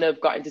I kind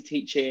of got into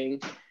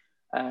teaching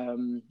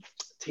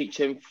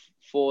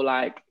for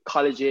like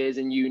colleges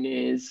and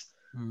unis,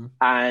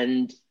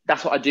 and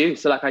that's what I do.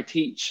 So like I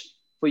teach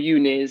for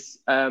unis,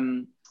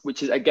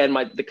 which is again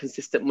the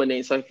consistent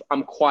money. So if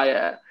I'm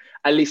quiet,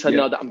 at least I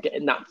know that I'm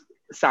getting that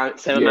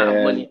same amount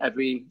of money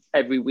every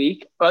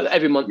week or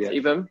every month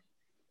even.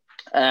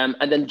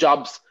 And then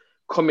jobs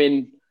come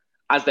in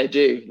as they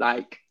do.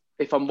 Like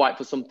if I'm white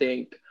for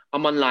something,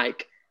 I'm on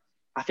like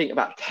I think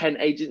about 10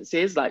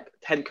 agencies, like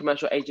 10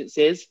 commercial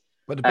agencies.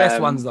 But the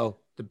best ones though.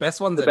 The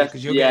best ones,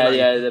 because you're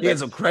getting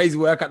some crazy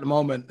work at the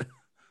moment.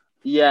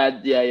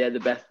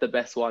 The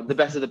best one, the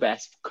best of the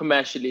best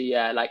commercially.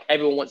 Yeah, like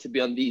everyone wants to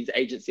be on these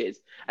agencies,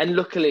 and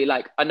luckily,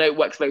 like I know it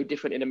works very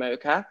different in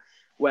America,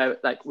 where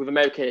like with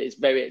America it's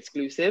very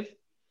exclusive,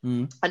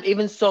 and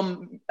even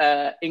some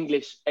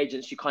English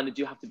agents you kind of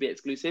do have to be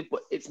exclusive,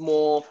 but it's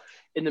more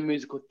in the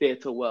musical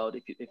theatre world,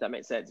 if that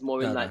makes sense.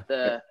 More in like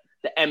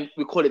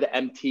we call it the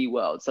MT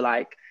world. So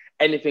like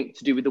anything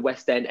to do with the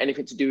West End,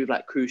 anything to do with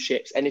like cruise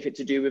ships, anything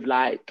to do with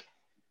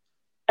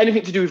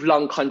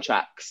long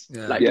contracts.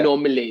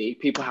 Normally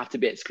people have to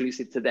be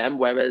exclusive to them,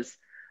 whereas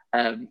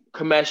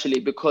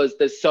commercially, because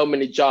there's so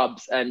many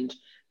jobs and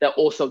they're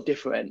all so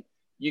different,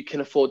 you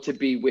can afford to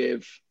be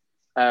with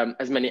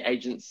as many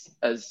agents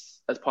as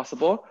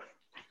possible.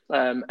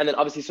 And then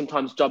obviously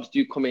sometimes jobs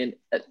do come in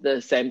at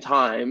the same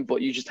time,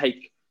 but you just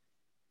take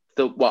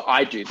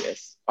I do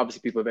this. Obviously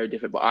people are very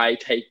different, but I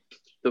take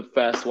the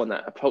first one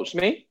that approached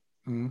me.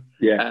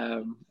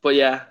 But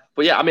yeah,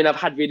 I mean, I've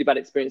had really bad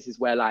experiences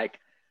where like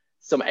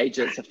some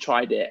agents have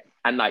tried it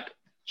and like,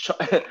 so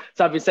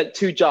I've been sent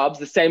 2 jobs,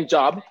 the same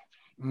job,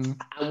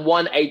 and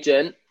one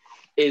agent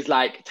is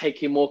like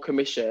taking more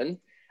commission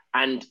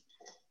and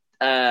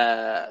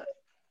the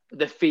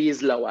fee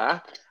is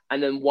lower.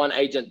 And then one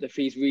agent, the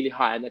fee's really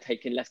high and they're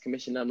taking less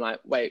commission. I'm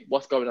like, wait,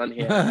 what's going on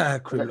here?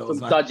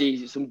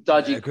 Some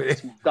dodgy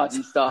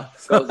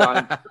stuff goes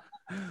on.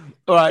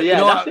 All right. Yeah,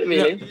 that's it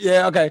really.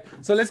 Yeah, okay.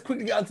 So let's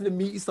quickly get onto the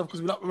meaty stuff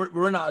because we're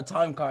running out of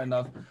time, kind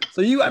of.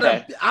 So you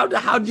had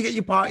how did you get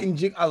your part in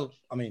Jingle?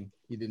 I mean,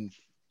 you didn't.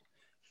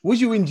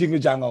 Was you in Jingle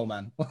Jangle,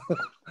 man?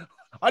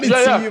 I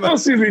didn't see you, man. I've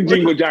seen you in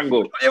Jingle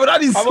Jangle. Yeah, but I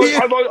didn't see you.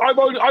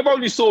 I've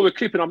only saw a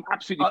clip and I'm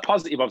absolutely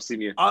positive I've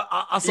seen you.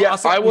 I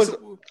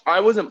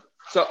wasn't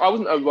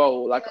a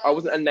role, like I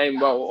wasn't a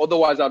name role.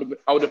 Otherwise, I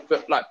would have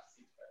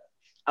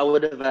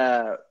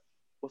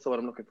what's the word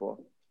I'm looking for?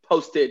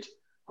 Posted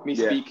me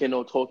speaking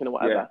or talking or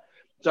whatever.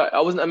 So I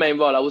wasn't a main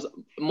role. I was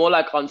more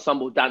like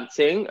ensemble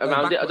dancing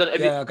around it. I don't know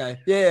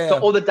if So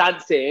all the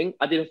dancing,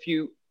 I did a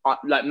few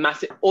like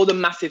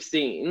massive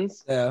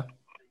scenes. Yeah.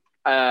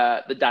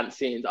 The dance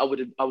scenes, I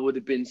would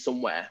have been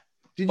somewhere.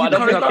 I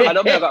don't think I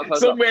got close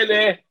somewhere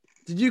there.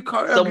 Did you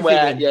choreograph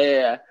somewhere?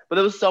 Yeah. But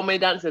there was so many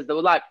dancers. There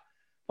were like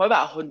probably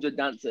about 100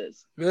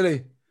 dancers.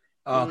 Really?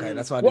 Oh, okay,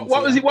 that's why. What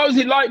was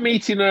it like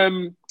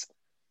meeting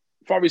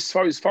Forrest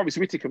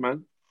Whitaker,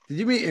 man? Did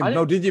you meet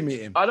him? Did you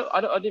meet him? I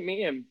didn't meet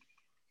him.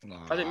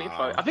 I didn't meet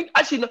Forrest. I think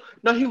actually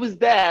no, he was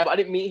there, but I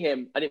didn't meet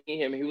him.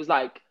 He was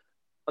like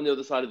on the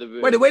other side of the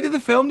room. Wait, where did they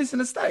film this in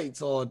the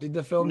States, or did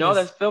they film? No,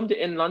 they filmed it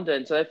in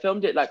London. So they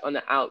filmed it like on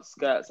the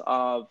outskirts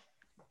of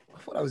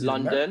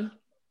London.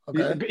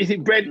 Okay. Is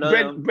it Brent?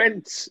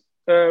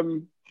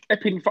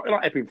 Epping,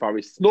 not Epping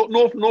Forest,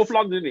 North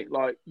London, isn't it?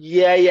 Like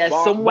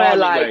somewhere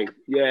like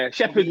West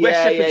Shepherd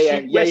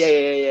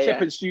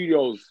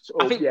Studios.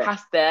 I think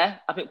past there.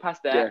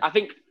 Yeah. I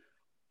think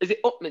is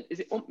it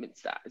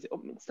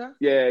Upminster?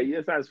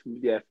 Yeah, sounds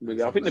familiar.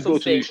 I think they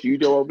built a new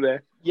studio over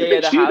there.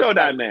 Yeah, studio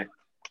down there.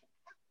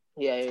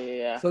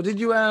 Yeah. So did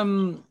you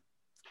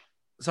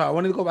So I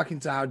wanted to go back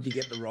into how did you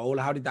get the role?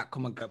 How did that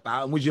come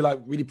about? And was you like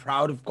really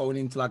proud of going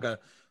into like a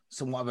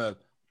somewhat of a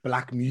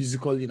black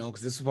musical,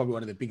 because this was probably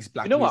one of the biggest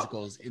black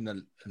musicals in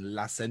the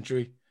last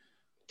century?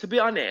 To be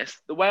honest,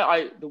 the way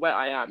I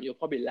am, you'll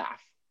probably laugh,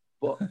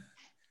 but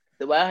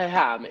the way I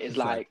am is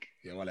like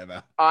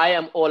whatever. I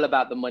am all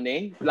about the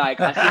money. Like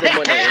I see the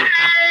money.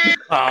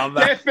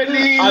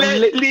 Definitely, I'm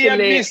literally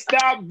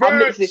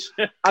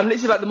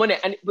about the money.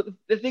 But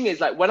the thing is,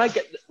 like when I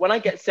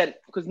get sent,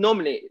 because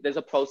normally there's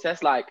a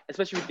process, like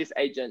especially with this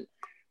agent,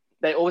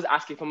 they always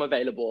ask if I'm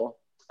available.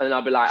 And then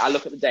I'll be like, I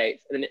look at the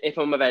dates, and then if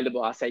I'm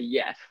available, I'll say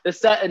yeah. There's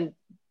certain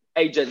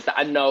agents that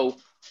I know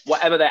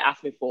whatever they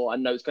ask me for, I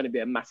know it's going to be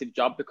a massive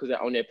job because they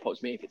only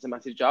approach me if it's a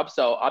massive job.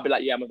 So I'll be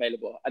like, yeah, I'm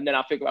available. And then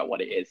I'll figure out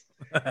what it is.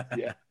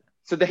 Yeah.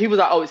 So he was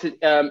like, oh,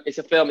 it's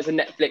a film. It's a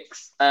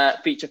Netflix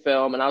feature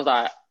film. And I was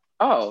like,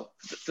 oh,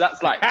 so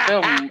that's like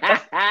film.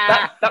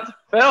 That's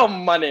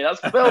film money. That's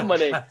film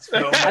money.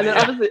 And then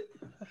obviously,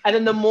 and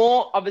then the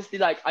more obviously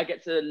like I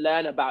get to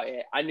learn about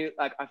it, I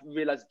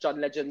realized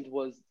John Legend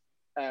was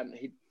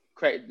he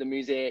created the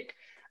music.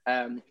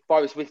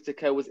 Forest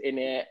Whitaker was in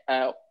it.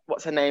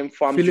 What's her name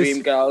from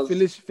Dreamgirls?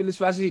 Phyllis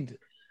Rashid.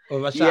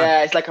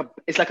 Yeah, it's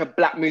like a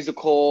black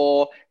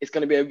musical. It's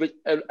going to be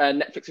a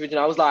Netflix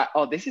original. I was like,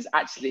 oh, this is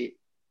actually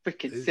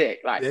freaking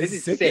sick. Like this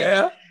is sick.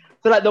 Yeah.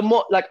 So like the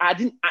more like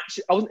I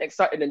wasn't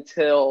excited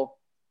until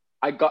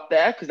I got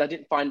there because I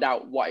didn't find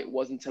out what it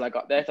was until I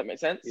got there. If that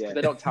makes sense. Because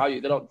they don't tell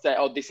you. They don't say,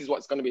 oh, this is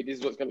what's going to be. This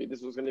is what's going to be. This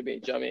is what's going to be.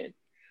 Do you know what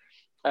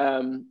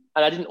I mean?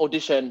 And I didn't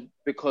audition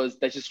because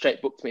they just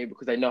straight booked me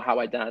because they know how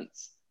I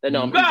dance. They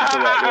know I'm easy to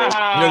work with.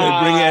 You're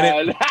gonna bring it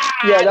in.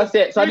 Yeah, that's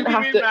it. So I didn't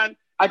have to.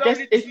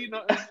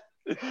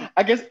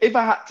 I guess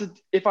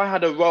if I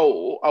had a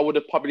role, I would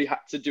have probably had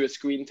to do a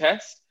screen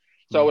test.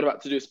 So I would have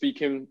had to do a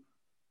speaking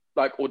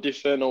like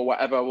audition or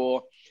whatever,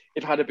 or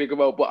if I had a bigger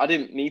role, but I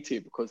didn't need to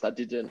because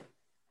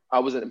I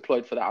wasn't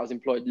employed for that. I was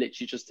employed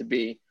literally just to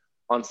be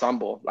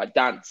ensemble, like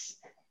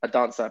a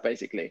dancer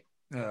basically.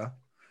 Yeah.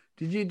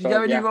 Did you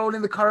have any role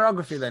in the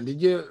choreography then? Did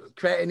you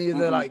create any of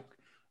the like?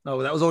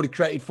 No, that was already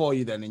created for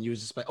you then, and you was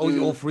just like,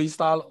 you all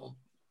freestyle.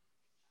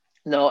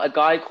 No, a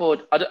guy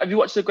called. Have you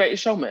watched The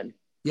Greatest Showman?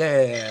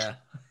 Yeah.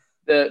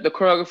 The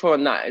choreographer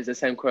on that is the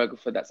same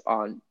choreographer that's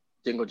on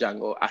Jingle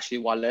Jangle, Ashley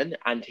Wallen,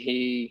 and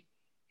he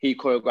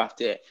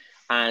choreographed it.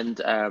 And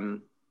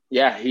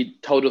he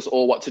told us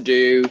all what to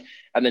do,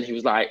 and then he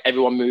was like,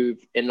 everyone move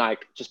in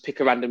like just pick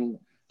a random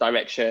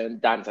direction,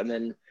 dance, and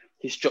then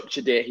he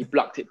structured it, he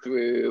blocked it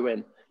through,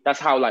 and that's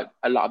how like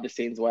a lot of the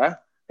scenes were.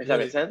 If that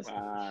makes sense.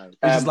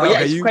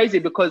 It's crazy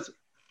because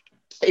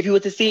if you were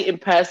to see it in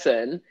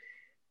person,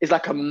 it's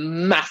like a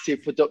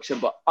massive production,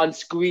 but on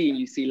screen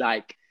you see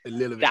like a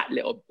little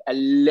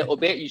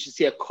bit. You should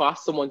see a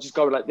cross, someone just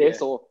going like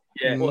this or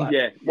whatever. Do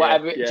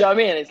you know what I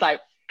mean? It's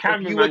like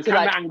camera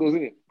angles,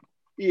 isn't it?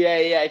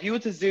 Yeah. If you were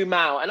to zoom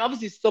out, and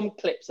obviously some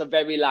clips are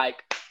very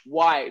like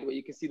wide where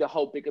you can see the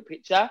whole bigger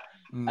picture,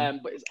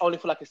 but it's only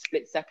for like a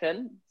split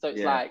second. So it's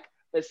like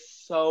there's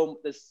so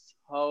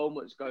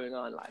much going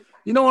on. Like,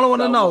 you know what I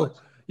want to know?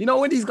 You know,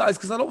 when these guys,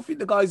 because I don't think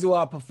the guys who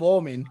are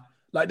performing,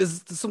 like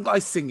there's some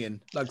guys singing,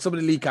 like some of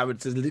the lead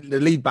characters, the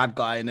lead bad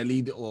guy and the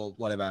lead or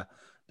whatever,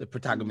 the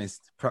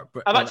protagonist.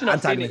 I've actually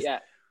not seen it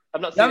yet.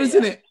 I've not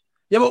seen it.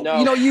 Yeah, but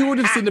you know, you would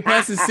have seen the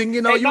person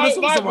singing. Or you would have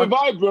seen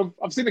someone.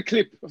 I've seen a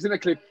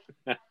clip.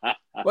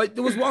 Like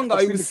there was one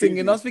guy who was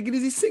singing. I was thinking,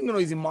 is he singing or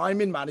is he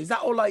miming, man? Is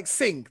that all like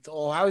synced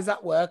or how does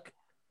that work?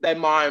 They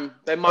mime.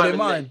 They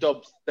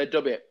dub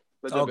it.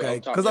 Okay,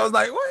 because I was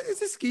like, what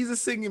is this geezer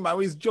singing, man?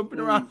 He's jumping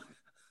around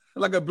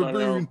like a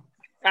baboon.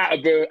 Out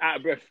of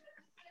breath.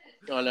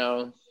 I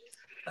know.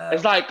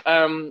 It's like,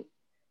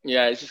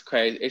 it's just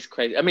crazy. It's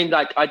crazy. I mean,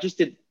 like, I just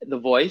did The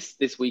Voice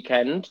this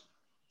weekend.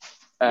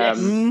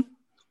 And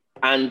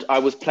I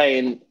was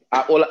playing,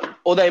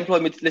 all they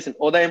employed me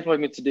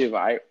to do,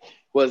 right,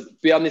 was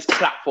be on this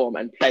platform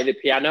and play the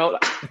piano.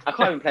 Like, I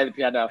can't even play the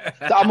piano.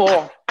 So I'm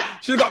all...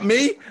 Should have got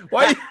me.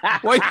 Why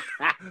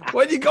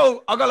do you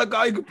go? I got a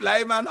guy who could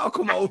play, man. I'll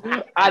come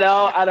over. I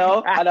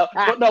know.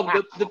 But no,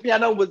 the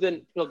piano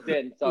wasn't plugged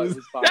in, so it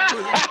was fine.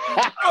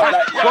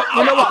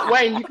 You know what,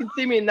 Wayne? You can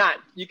see me in that.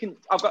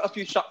 I've got a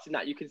few shots in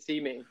that. You can see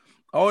me.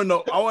 I want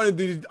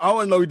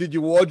to know who did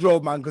your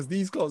wardrobe, man, because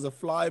these clothes are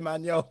fly,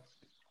 man, yo.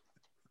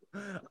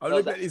 I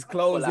looked at these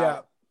clothes, yeah.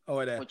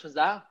 Oh, there. Which was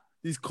that?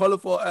 These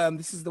colourful,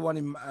 this is the one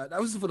in, that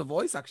was for The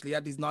Voice, actually. He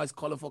had these nice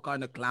colourful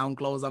kind of clown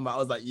clothes on, but I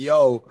was like,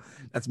 yo,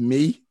 that's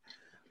me.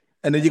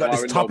 And then you got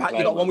this top hat.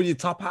 You got one with your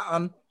top hat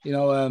on, you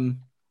know.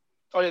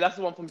 Oh, yeah, that's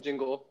the one from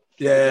Jingle.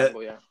 Yeah.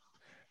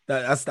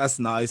 That's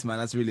nice, man.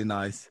 That's really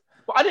nice.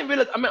 But I didn't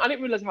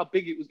realize how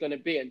big it was going to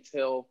be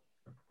until...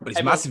 But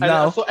it's massive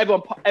now. I saw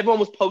everyone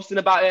was posting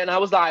about it, and I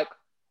was like,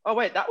 oh,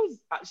 wait, that was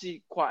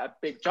actually quite a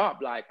big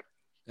job. Like,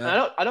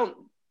 I don't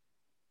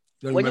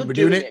when you're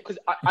doing it, because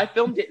I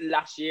filmed it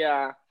last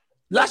year.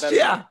 Last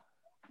year?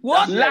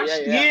 What? Last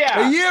year?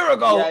 A year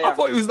ago? Yeah. I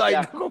thought it was like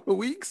a couple of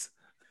weeks.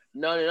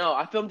 No.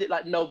 I filmed it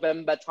like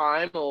November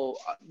time or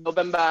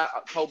November,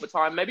 October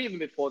time, maybe even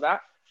before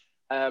that.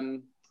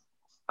 And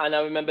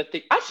I remember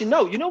actually,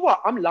 no, you know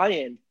what? I'm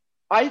lying.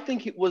 I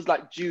think it was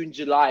like June,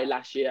 July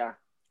last year.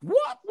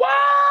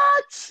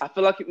 What? I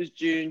feel like it was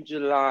June,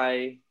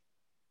 July.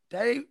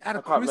 They had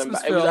a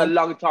Christmas film. It was a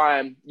long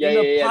time. Yeah.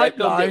 They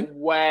filmed it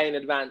way in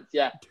advance.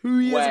 Yeah. 2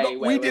 years ago.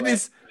 We did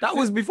this. That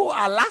was before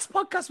our last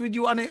podcast with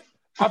you on it.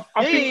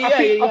 I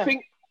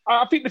think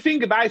the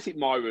thing about it,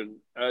 Myron,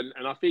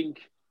 and I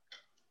think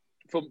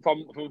from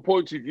a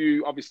point of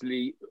view,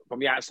 obviously from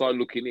the outside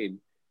looking in,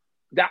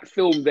 that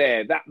film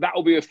there, that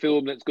will be a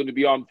film that's going to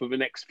be on for the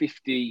next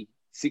 50,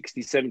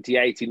 60, 70,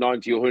 80,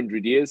 90, or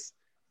 100 years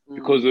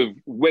because of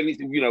when it's,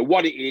 you know,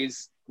 what it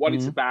is, what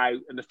it's about,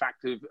 and the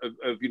fact of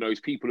his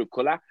people of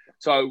color.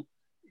 So,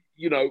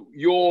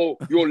 your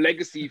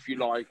legacy, if you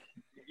like,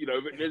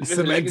 there's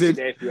a legacy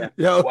there for you.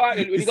 Yeah.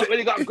 When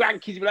you got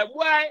grandkids, you're like,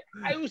 what?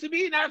 I used to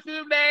be in that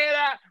film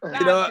there.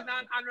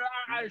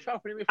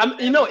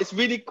 It's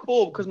really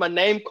cool because my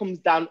name comes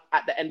down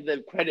at the end of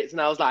the credits, and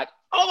I was like,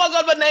 oh my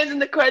God, my name's in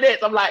the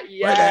credits. I'm like,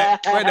 yeah.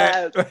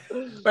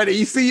 Wait,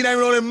 you see your name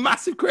in all the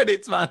massive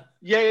credits, man.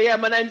 Yeah.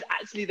 My name's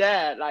actually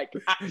there. Like,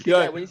 actually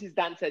there. When you see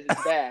Dan says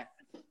it's there.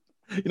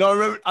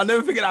 I'll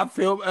never forget that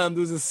film. There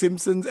was a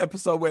Simpsons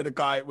episode where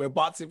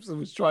Bart Simpson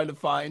was trying to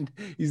find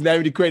his name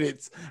in the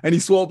credits, and he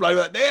swore bloody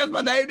like, "There's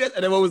my name," and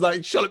everyone was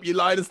like, "Shut up, you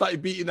liar!" and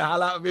started beating the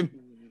hell out of him.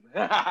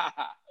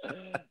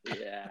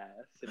 Yeah.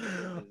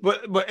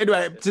 But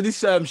anyway, to this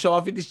show,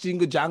 I think this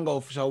Jingle Jangle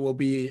show will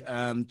be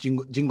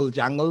Jingle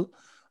Jangle,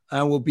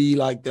 and will be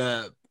like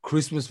the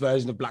Christmas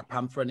version of Black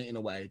Panther in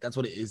a way. That's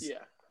what it is.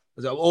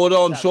 Yeah.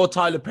 Although I'm sure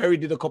Tyler Perry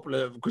did a couple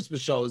of Christmas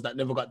shows that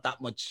never got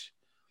that much.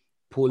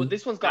 Well,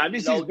 this one's got.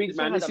 This is big,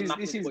 man. This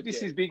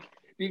is big.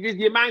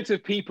 The amount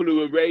of people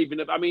who are raving.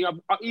 I mean,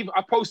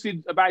 I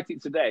posted about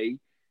it today,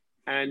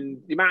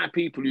 and the amount of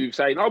people who've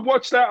saying, "I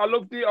watched that. I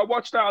loved it. I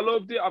watched that. I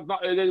loved it." I've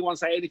not heard anyone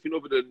say anything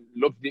other than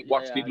loved it,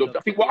 watched it, loved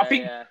it. I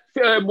think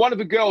one of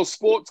the girls,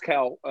 Sports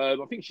Cal, I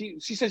think she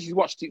says she's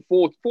watched it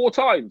four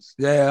times.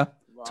 Yeah.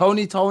 Wow.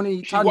 Tony, she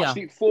Tanya. Watched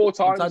it 4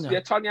 times. Yeah,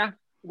 Tanya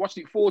watched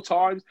it 4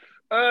 times.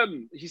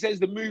 She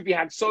says the movie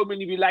had so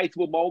many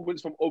relatable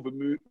moments from other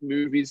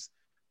movies.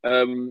 She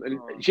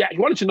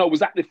wanted to know, was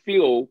that the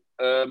feel?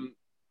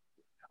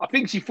 I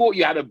think she thought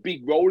you had a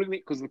big role in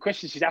it because the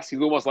question she's asking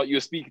is almost like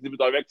you're speaking to the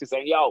director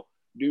saying, "Yo,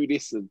 do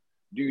this and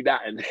do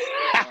that." And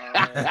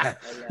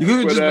you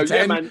can just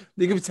pretend.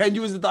 You can pretend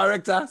you was the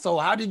director. So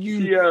how did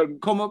you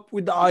come up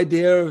with the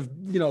idea of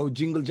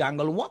Jingle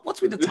Jangle?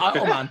 What's with the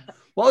title, man?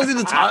 What was in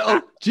the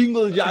title?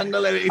 Jingle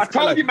Jangle. I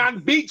told you, man.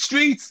 Beat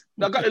Street.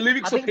 I got the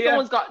lyrics up here.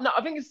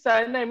 I think it's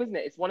surname, isn't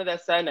it? It's one of their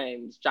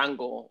surnames,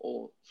 Jangle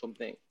or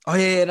something. Oh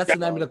yeah, that's the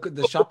name of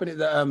the shop in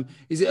it.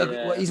 Is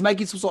it? He's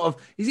making some sort of.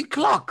 Is it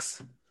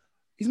clocks?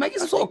 He's making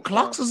some sort of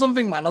clocks or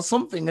something, man, or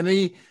something. And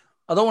I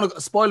don't want to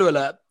spoiler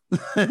alert.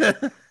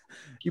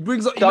 He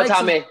brings up. Don't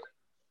tell me.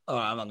 Oh,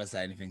 I'm not gonna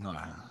say anything. All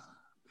right.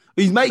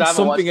 He's made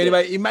something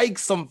anyway. He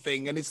makes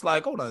something, and it's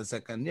like, hold on a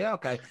second. Yeah,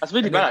 okay. That's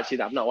really bad, actually.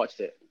 That I've not watched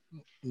it.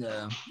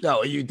 Yeah.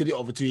 No, you did it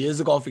over 2 years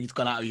ago. I think it's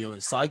gone out of your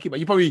psyche, but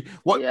you probably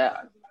what?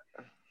 Yeah.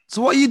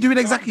 So what are you doing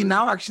exactly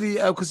now? Actually,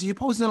 because you're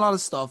posting a lot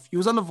of stuff. You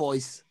was on The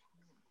Voice.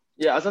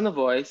 Yeah, I was on The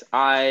Voice.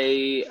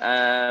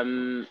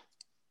 I'm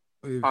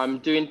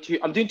doing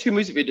 2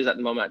 music videos at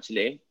the moment,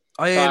 actually.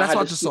 Oh yeah, that's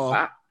what I just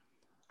saw.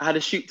 I had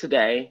a shoot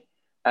today,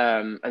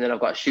 and then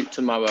I've got a shoot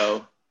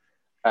tomorrow,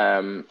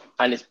 and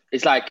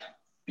it's like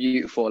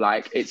beautiful.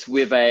 Like it's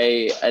with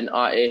an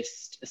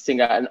artist, a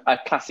singer, a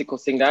classical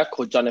singer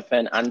called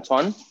Jonathan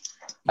Antoine.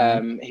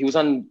 He was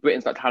on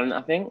Britain's Got Talent,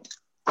 I think.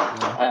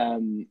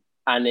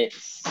 And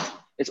it's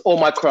all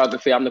my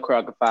choreography. I'm the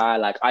choreographer.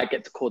 Like I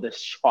get to call the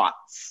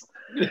shots.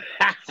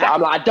 So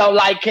I'm like, I don't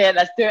like it.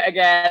 Let's do it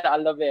again. I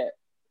love it.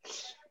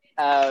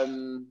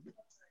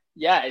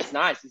 Yeah, it's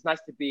nice. It's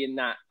nice to be in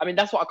that. I mean,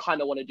 that's what I kind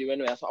of want to do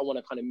anyway. That's what I want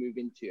to kind of move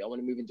into. I want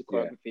to move into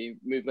choreography,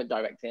 movement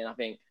directing. I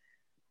think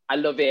I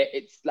love it.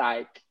 It's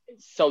like,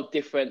 it's so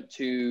different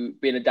to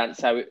being a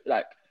dancer.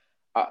 Like,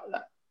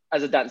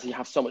 as a dancer, you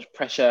have so much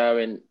pressure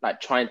and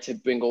like trying to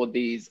bring all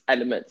these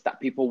elements that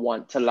people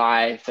want to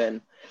life.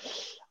 And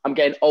I'm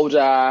getting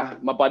older.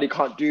 My body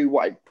can't do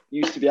what I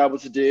used to be able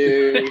to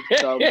do.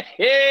 So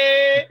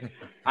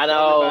I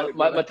know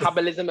my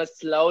metabolism has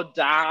slowed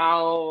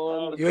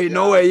down. You ain't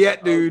nowhere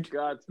yet, dude.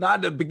 Not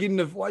at the beginning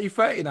of, what are you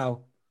 30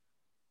 now?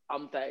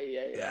 I'm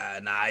 30, yeah.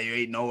 Nah, you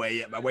ain't nowhere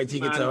yet, man. Wait till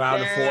you get to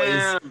around the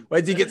 40s.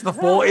 Wait till you get to the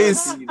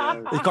 40s.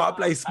 You can't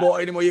play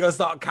sport anymore. You're going to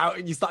start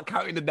counting. You start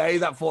counting the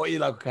days at 40.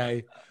 Like,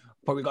 okay,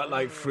 probably got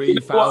like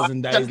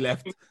 3,000 days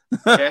left.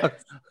 Yeah.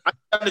 I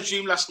had a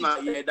dream last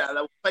night, that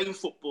I was playing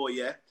football,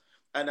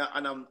 and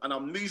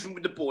I'm moving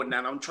with the ball now,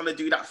 and I'm trying to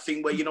do that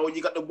thing where you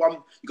got the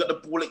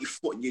ball at your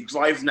foot and you're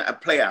driving at a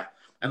player,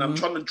 and I'm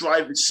trying to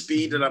drive with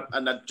speed, and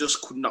I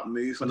just could not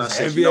move, and I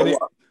said, you know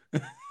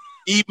what?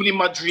 Even in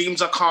my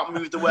dreams, I can't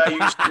move the way I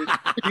used to.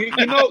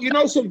 You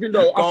know something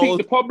though. I think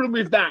the problem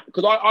with that,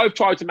 because I've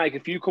tried to make a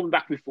few coming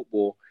back with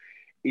football,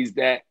 is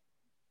that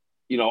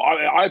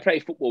I play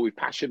football with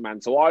passion,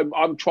 man. So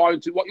I'm trying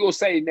to. What you're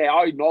saying there,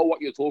 I know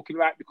what you're talking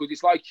about, because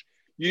it's like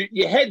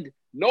your head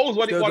knows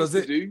what it wants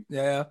to do,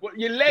 but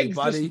your legs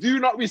just do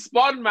not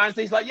respond, man. So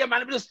it's like, yeah,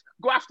 man, let me just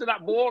go after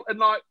that ball, and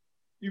like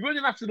you're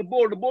running after the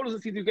ball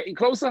doesn't seem to be getting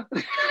closer.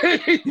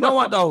 You know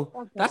what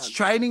though? That's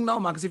training though,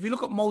 man. Because if you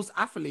look at most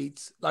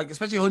athletes, like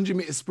especially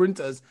 100-meter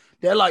sprinters,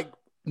 they're like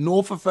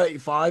north of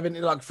 35 and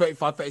they're like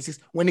 35, 36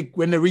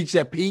 when they reach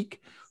their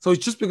peak. So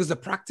it's just because the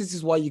practice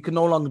is why you can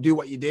no longer do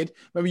what you did.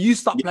 Remember, you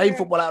start playing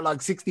football at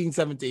like 16,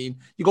 17.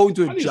 You go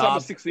into a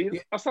job.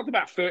 16. I started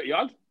about 30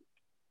 odd.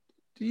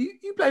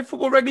 You played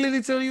football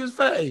regularly till you was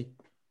 30?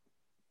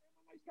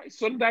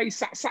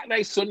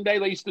 Saturday, Sunday,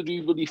 they used to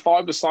do bloody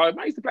 5-a-side.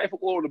 I used to play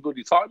football all the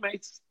bloody time,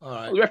 mate. All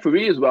right. I was a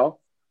referee as well.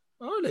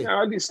 Really? Yeah,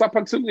 I didn't stop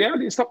till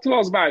I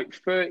was about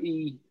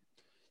 30.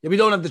 Yeah, we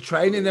don't have the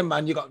training then,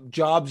 man. You got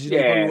jobs, you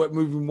Yeah. probably work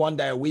moving 1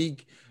 day a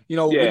week. You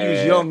know, when you was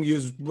Yeah. young, you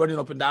was running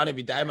up and down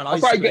every day, man. I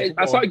started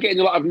getting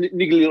a lot of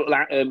niggly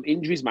little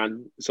injuries,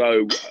 man.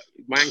 So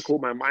my ankle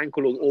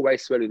was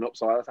always swelling up,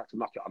 so I just had to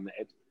knock it on the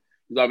head.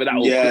 It was either that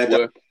or quit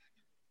work.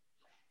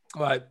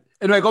 All right.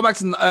 Anyway, go back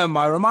to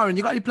Myron. Myron,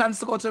 you got any plans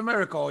to go to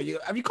America? Or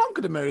have you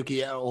conquered America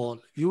yet at all?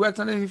 Have you worked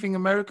on anything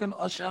American,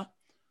 Usher?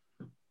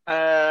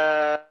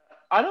 I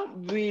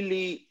don't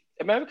really.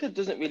 America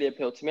doesn't really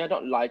appeal to me. I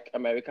don't like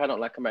America. I don't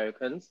like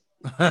Americans.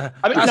 I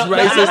mean, that's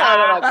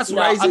racist. That's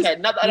racist. Okay,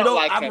 not that I don't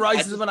like have them.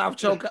 racism on our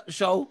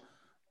show.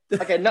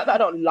 Okay, not that I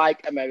don't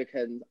like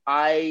Americans.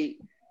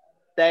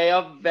 They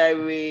are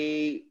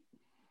very.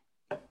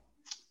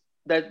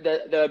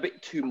 They're a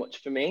bit too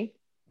much for me.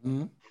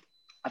 Mm-hmm.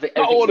 I think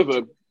not all of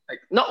them.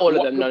 Not all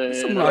of them. No.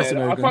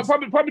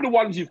 Probably the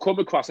ones you've come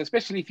across,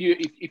 especially if you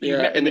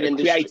met them in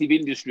the creative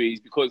industries,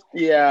 because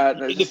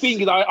the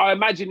thing is, I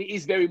imagine it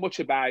is very much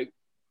about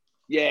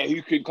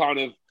who can kind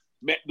of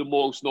make the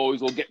most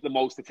noise or get the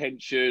most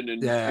attention,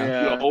 and you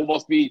know,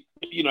 almost be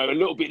a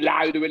little bit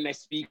louder when they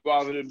speak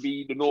rather than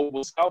be the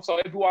normal self. So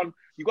everyone,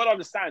 you got to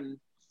understand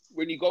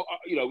when you go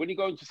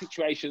into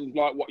situations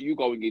like what you're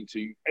going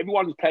into,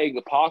 everyone's playing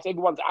a part,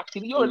 everyone's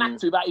acting. You're an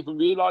actor without even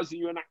realizing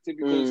you're an actor,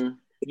 because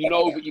you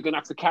know that you're going to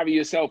have to carry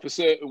yourself a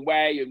certain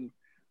way and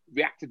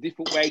react a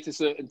different way to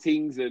certain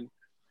things. And,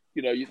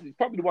 you know, it's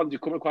probably the ones you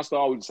come across,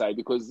 I would say,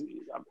 because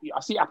I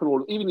see it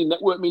happen even in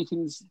network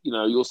meetings. You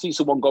know, you'll see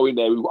someone go in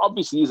there who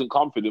obviously isn't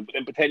confident, but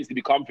then pretends to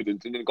be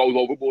confident and then goes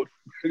overboard.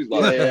 It's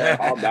like,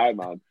 calm down,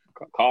 man.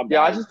 Calm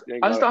down. Yeah,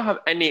 I just don't have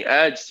any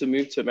urge to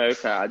move to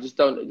America. I just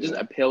don't. It doesn't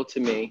appeal to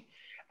me.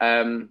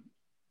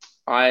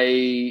 I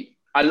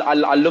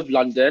love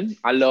London.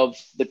 I love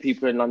the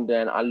people in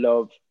London. I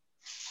love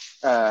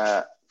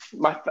I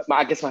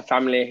guess my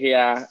family are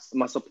here.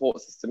 My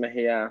support system are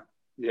here.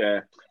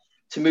 Yeah.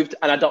 To move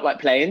and I don't like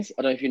planes.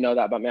 I don't know if you know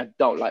that about me. I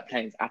don't like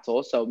planes at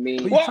all. So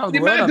what? The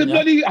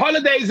bloody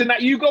holidays and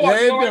that you go on.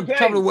 Yeah, you've been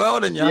travel the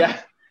world and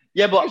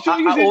yeah, but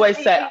I always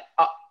say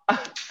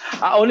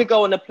I only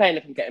go on a plane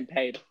if I'm getting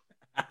paid.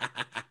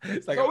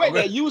 Like, so wait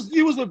there, you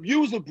was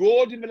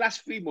abroad in the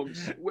last 3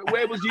 months.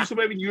 Where was you?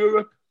 Somewhere in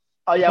Europe?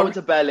 Oh yeah, I went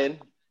to Berlin.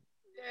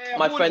 Yeah,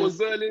 my friend was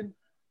Berlin.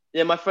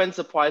 Yeah, my friend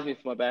surprised me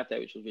for my birthday,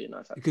 which was really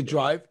nice. Actually.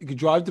 You could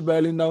drive to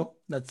Berlin though.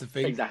 That's the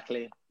thing.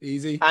 Exactly.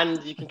 Easy.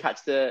 And you can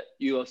catch the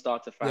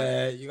Eurostar to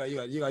France. Yeah,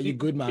 you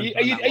good, man.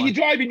 Are you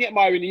driving yet,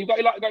 Myron? You got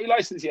your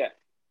license yet?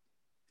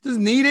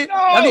 Doesn't need it.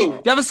 No. Do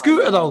you have a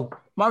scooter though?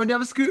 Myron, do you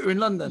have a scooter in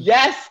London?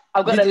 Yes,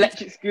 I've got an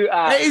electric scooter.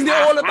 Isn't it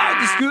all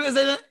about the scooters,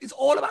 isn't it? It's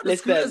all about the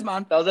scooters,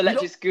 man. Those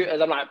electric scooters,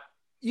 I'm like...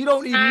 You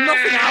don't need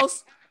nothing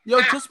else. Yo,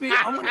 trust me,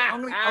 I'm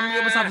gonna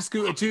get myself a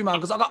scooter too,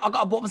 man, because I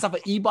bought myself an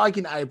e-bike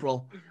in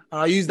April,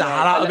 and I used the hell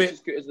out of it.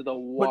 Scooters are the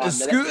one. But the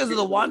scooters are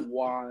the one.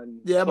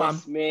 Yeah,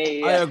 trust man.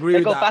 Me. I agree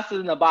with that. They go faster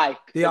than a bike.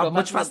 They are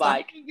much faster.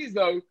 The thing is,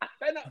 though,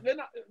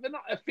 they're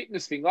not a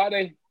fitness thing, are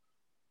they?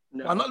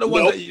 No. I'm not the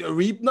ones that you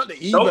read, not the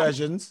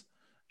e-versions.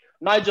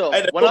 Nigel,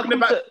 when I come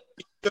to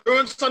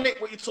the Sonic,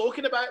 what you're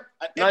talking about?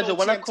 Nigel,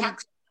 when I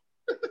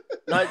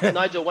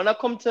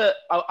come to,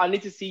 I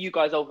need to see you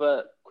guys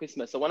over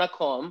Christmas. So when I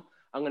come,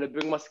 I'm gonna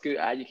bring my scooter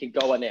and you can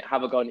go on it,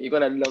 have a go on it. You're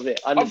gonna love it.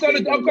 I've got a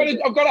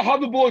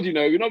hoverboard, you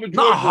know. You know the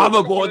not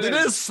hoverboard. It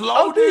is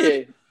slow,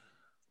 dude.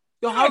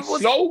 Your hoverboard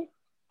slow.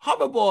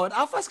 Hoverboard.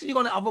 How fast can you go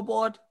on a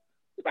hoverboard?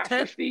 About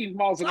 15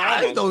 miles an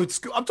hour. I'm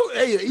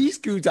talking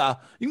e-scooter.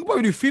 You can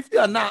probably do 50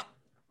 on that.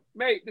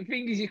 Mate, the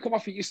thing is, you come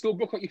off it, you still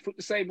broke out your foot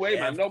the same way,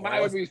 man. No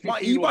matter whether it's 15 my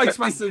e-bike's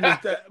faster than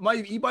my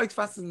e-bike's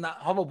faster than that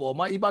hoverboard.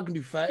 My e-bike can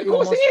do 30. Of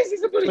course it is.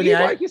 It's a bloody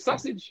e-bike. You're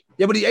sausage.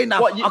 Yeah, but it ain't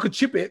that. I could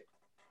chip it.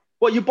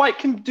 What, your bike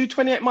can do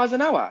 28 miles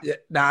an hour?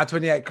 Yeah,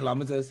 28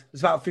 kilometers.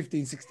 It's about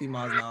 15, 16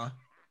 miles an hour.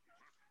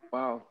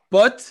 Wow.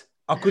 But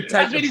I could take.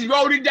 That's when he's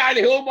rolling down the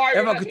hill,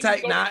 Myron. If I could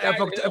take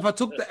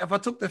if I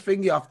took the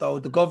thingy off though,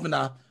 the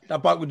governor,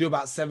 that bike would do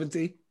about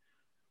 70.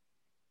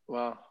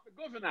 Wow. The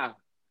governor.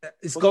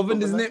 It's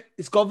governed, isn't it?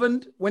 It's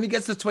governed. When it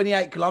gets to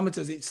 28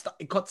 kilometers, it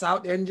cuts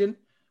out the engine.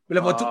 But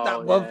if I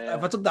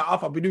took that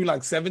off, I'd be doing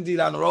like 70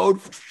 down the road.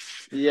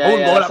 Yeah,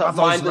 that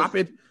was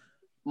rapid.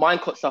 Mine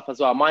cuts off as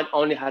well. Mine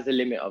only has a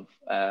limit of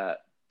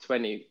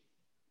 30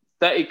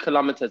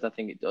 kilometers, I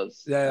think it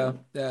does. Yeah.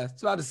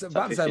 It's about the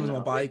same as my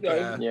bike.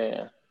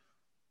 Yeah.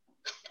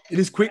 It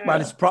is quick,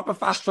 man. It's proper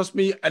fast, trust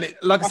me. And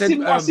it, like I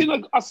said, I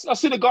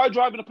seen a guy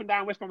driving up and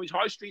down West Bromwich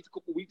High Street a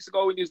couple of weeks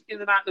ago, and he was in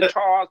and out of the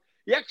cars.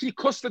 He actually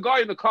cussed the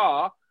guy in the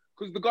car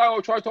because the guy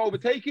tried to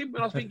overtake him. And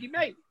I was thinking,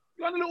 mate,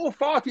 you're on a little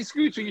farty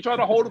scooter. You're trying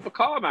to hold up a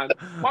car, man.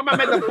 My man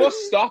made the bus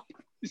stop.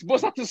 This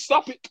bus had to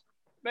stop it.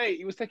 Mate,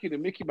 he was taking the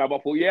Mickey, man. I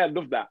thought, yeah, I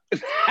love that.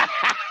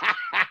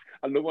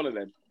 I love one of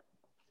them.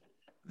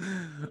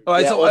 All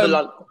right,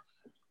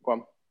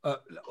 go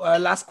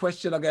on. Last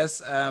question, I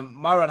guess.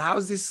 Myron, how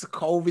is this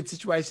COVID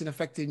situation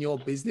affecting your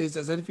business?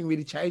 Has anything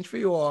really changed for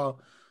you? Or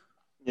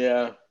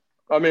yeah,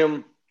 I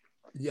mean,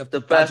 you have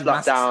the first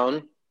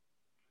lockdown.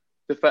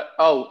 Do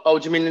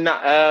you mean in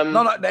that?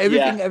 No,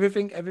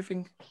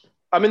 everything.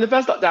 I mean, the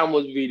first lockdown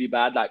was really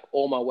bad. Like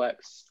all my work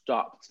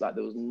stopped. Like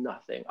there was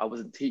nothing. I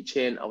wasn't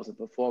teaching. I wasn't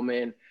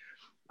performing.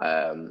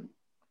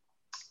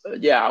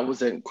 Yeah, I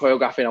wasn't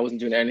choreographing. I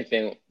wasn't doing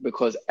anything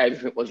because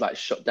everything was like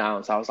shut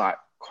down. So I was like,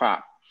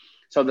 crap.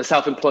 So the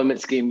self-employment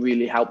scheme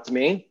really helped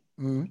me.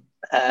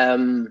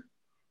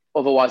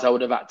 Otherwise, I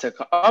would have had to.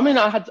 I mean,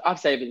 I've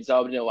savings,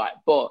 so you know what,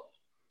 but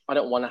I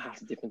don't want to have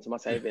to dip into my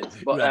savings.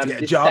 But you have to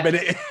get a job in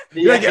it.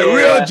 You gotta get a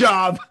real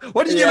job.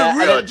 What did you get a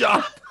real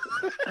job?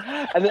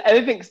 And then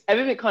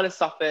everything kind of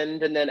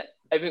softened, and then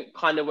everything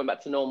kind of went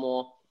back to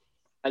normal.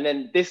 And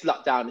then this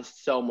lockdown is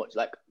so much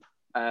like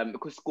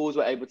because schools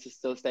were able to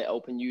still stay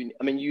open.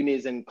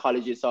 Unis and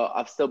colleges, so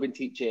I've still been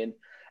teaching,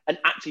 and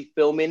actually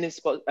filming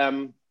has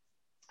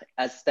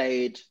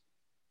stayed.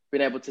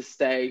 Been able to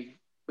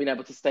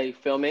stay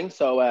filming.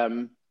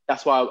 So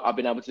that's why I've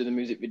been able to do the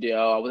music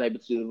video. I was able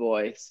to do the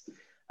voice.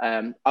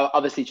 I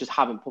obviously just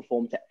haven't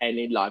performed to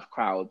any live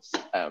crowds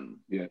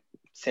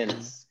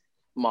since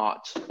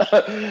March.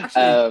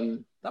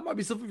 Actually, that might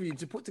be something for you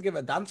to put together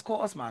a dance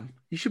course, man.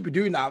 You should be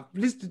doing that.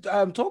 Please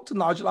talk to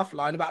Nigel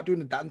offline about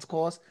doing a dance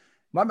course.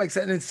 Might make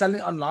sense and selling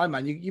it online,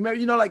 man. You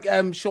know, like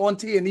Sean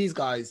T and these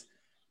guys.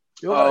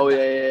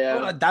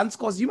 A dance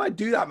course. You might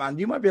do that, man.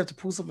 You might be able to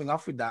pull something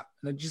off with that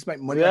and then just make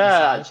money.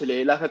 Yeah,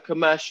 actually, like a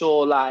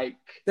commercial, like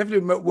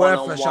definitely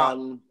worth a shot.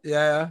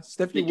 Yeah, it's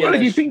definitely worth.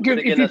 If you think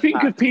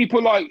of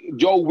people like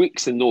Joel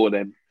Wicks and all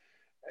them,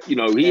 you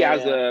know, he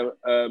has a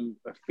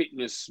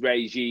fitness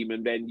regime,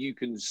 and then you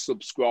can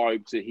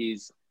subscribe to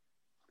his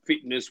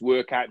fitness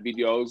workout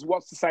videos.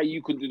 What's to say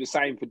you can do the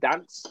same for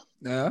dance?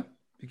 Yeah,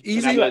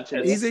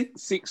 easy.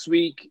 6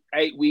 week,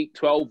 8 week,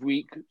 12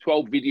 week,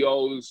 12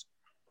 videos.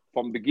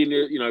 From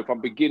beginner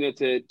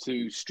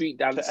to street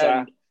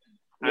dancer,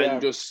 and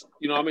just,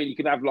 you know what I mean? You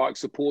could have like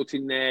support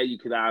in there. You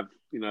could have,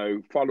 you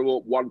know, follow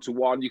up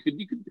 1-to-1. You could.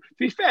 To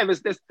be fair,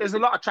 there's a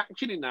lot of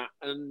traction in that.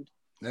 And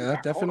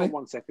definitely. Hold on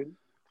 1 second.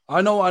 I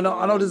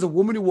know. There's a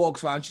woman who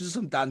walks around. She does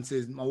some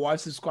dances. My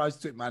wife subscribes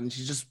to it, man. And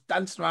she's just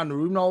dancing around the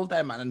room all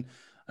day, man.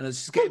 And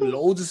she's getting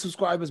loads of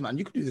subscribers, man.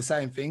 You could do the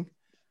same thing.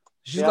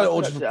 She's got it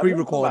all just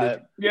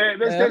pre-recorded. Yeah,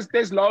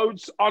 there's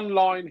loads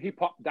online hip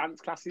hop dance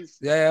classes.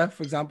 Yeah.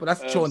 For example,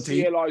 that's Sean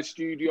T. CLI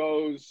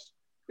Studios.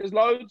 There's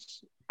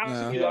loads,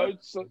 absolutely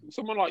loads. So,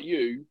 someone like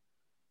you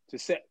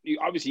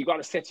obviously you got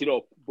to set it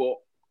up, but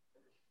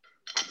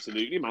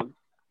absolutely, man.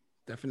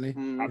 Definitely.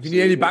 If you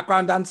need any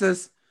background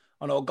dancers,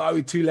 I know a guy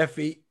with 2 left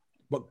feet,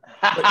 but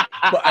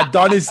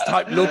Adonis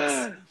type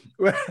looks.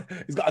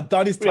 He's got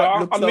Adonis type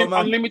looks.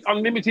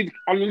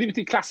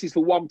 Unlimited classes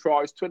for one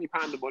price, £20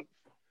 a month.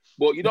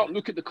 But you don't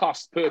look at the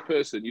cost per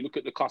person. You look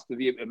at the cost of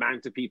the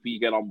amount of people you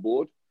get on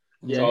board.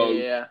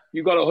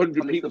 You've got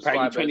 100 people paying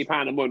you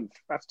 £20 a month.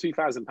 That's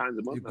 £2,000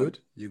 a month.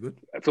 You're good.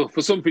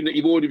 For something that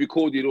you've already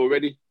recorded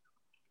already.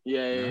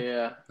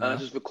 Yeah.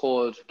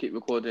 Just keep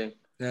recording.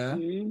 Yeah,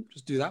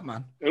 just do that,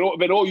 man.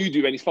 Then all you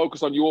do then is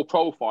focus on your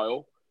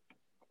profile.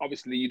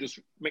 Obviously, you just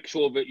make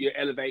sure that you're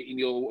elevating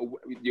your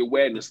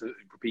awareness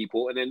for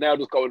people, and then they'll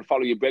just go and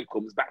follow your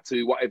breadcrumbs back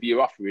to whatever you're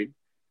offering.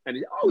 And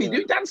you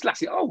do dance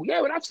classes. Oh,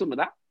 yeah, we'll have some of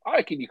that. I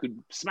reckon you could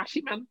smash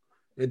it, man.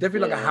 Yeah,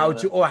 definitely like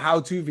a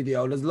how-to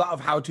video. There's a lot of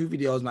how-to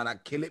videos, man,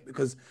 that kill it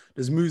because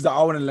there's moves that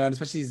I want to learn,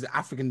 especially these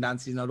African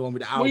dances. You know, the one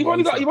with the elbow. Well,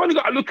 you've only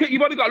got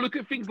to look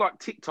at things like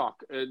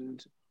TikTok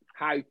and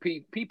how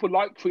people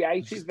like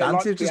creative.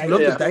 Dancing, just love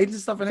the dates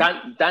and stuff.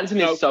 Dancing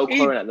is so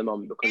current at the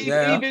moment because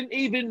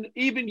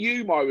even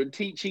you, Myron,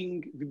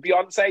 teaching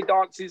Beyonce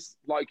dances,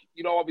 like,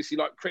 you know, obviously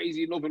like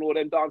Crazy Love and all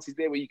them dances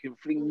there where you can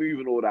fling, move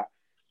and all that.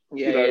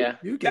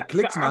 You get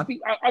clicks, man.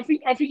 I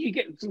think you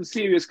get some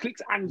serious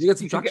clicks, and you get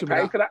some traction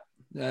for that.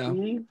 Yeah,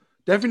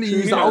 definitely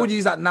use that. I would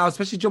use that now,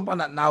 especially jump on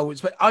that now.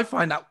 I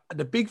find that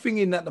the big thing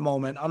in at the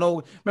moment. I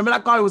know. Remember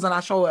that guy who was on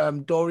our show,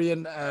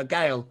 Dorian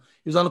Gale.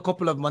 He was on a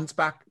couple of months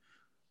back.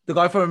 The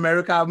guy from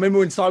America. I remember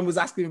when Simon was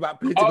asking about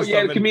political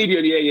stuff. The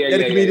comedian.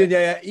 The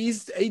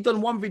comedian. He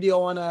done one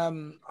video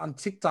on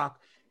TikTok.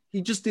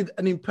 He just did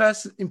an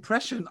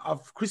impression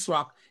of Chris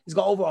Rock. He's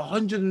got over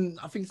 100,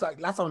 I think it's like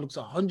last time I looked,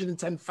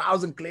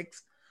 110,000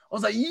 clicks. I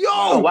was like, yo!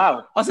 Oh,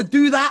 wow. I said,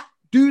 do that.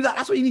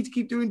 That's what you need to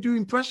keep doing. Do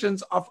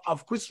impressions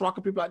of Chris Rock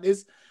and people like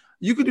this.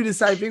 You could do the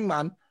same thing,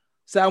 man.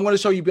 Say, I'm going to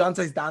show you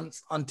Beyonce's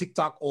dance on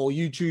TikTok or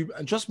YouTube,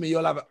 and trust me,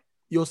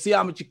 you'll see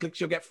how much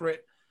clicks you'll get for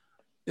it.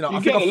 You know,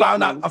 I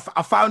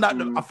found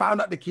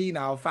out the key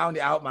now. I found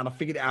it out, man. I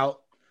figured it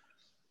out.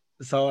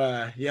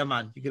 So, yeah,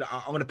 man.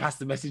 I'm going to pass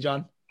the message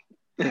on.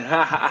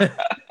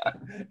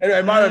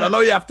 Anyway, Myron, I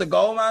know you have to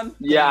go, man.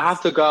 Yeah, I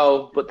have to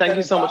go. But thank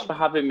you so much for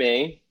having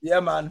me.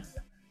 Yeah, man.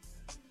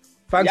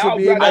 Thanks for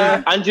being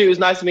there. Andrew, it was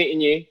nice meeting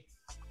you.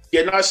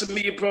 Yeah, nice to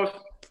meet you, bro.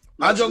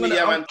 Andrew,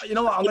 you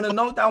know what? I'm going to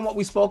note down what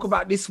we spoke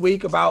about this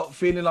week about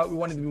feeling like we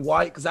wanted to be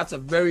white, because that's a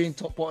very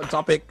important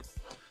topic.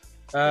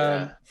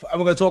 And we're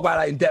going to talk about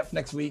that in depth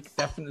next week,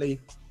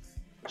 definitely.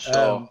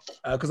 Sure.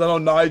 Because I know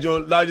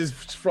Nigel's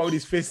throwing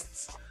his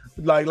fists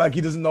like he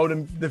doesn't know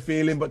the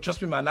feeling, but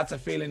trust me, man, that's a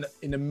feeling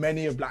in the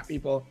many of black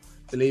people.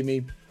 Believe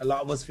me, a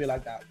lot of us feel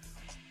like that.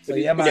 So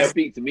yeah, man.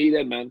 Speak to me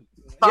then, man.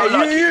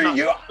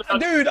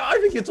 Dude, I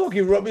think you're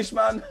talking rubbish,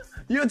 man.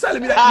 You're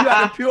telling me that you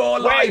had a pure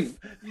life.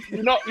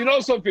 You know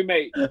something,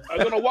 mate. I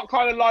don't know what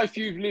kind of life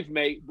you've lived,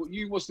 mate, but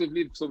you must have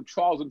lived some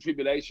trials and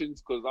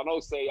tribulations. Because I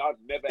know, I've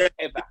never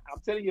ever.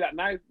 I'm telling you that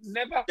now,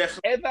 never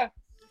ever.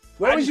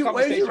 Where was you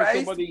raised?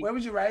 Where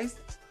was you raised?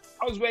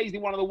 I was raised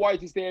in one of the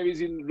whitest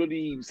areas in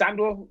bloody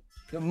Sandwell.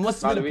 There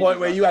must have been a point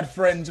where you had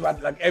friends who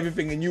had like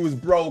everything and you was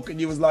broke and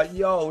you was like,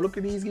 yo, look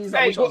at these guys.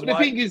 Hey, but the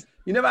thing is,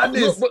 you never had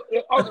this.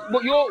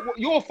 But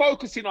you're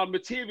focusing on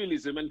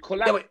materialism and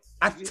collapse. Yeah,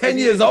 at 10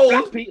 years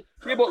old.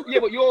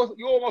 But you're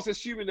almost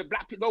assuming that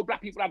no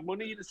black people had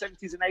money in the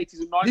 70s and 80s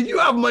and 90s. Did you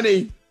have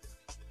money?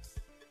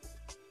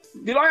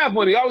 Did I have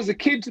money? I was a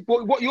kid.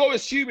 But what you're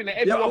assuming that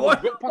everyone I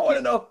want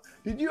to know.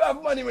 Did you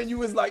have money when you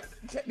was like?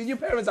 Did your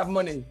parents have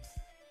money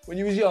when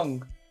you was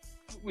young?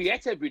 We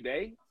ate every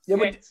day. Yeah,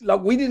 but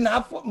like we didn't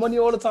have money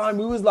all the time.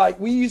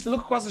 We used to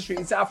look across the street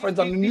and see our friends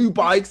on the new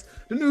bikes,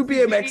 the new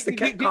BMX, the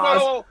Kent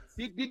cars.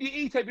 Did you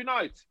eat every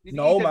night?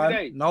 No,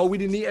 man. No, we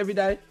didn't eat every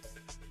day.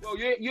 Well,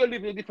 you're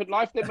living a different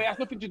life then, mate. It has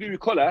nothing to do with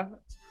colour.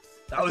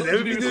 That was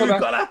everything to do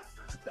with colour.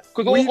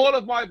 Because all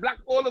of my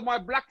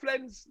black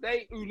friends,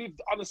 who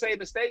lived on the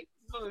same estate,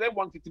 none of them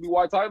wanted to be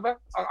white either.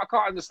 I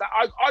can't understand.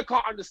 I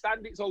can't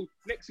understand it. So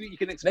next week you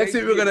can explain. Next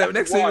week we're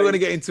gonna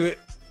get into it.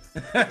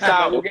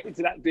 So we'll get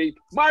into that deep.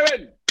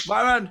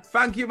 Myron,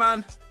 thank you,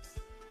 man.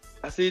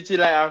 I'll see you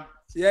later.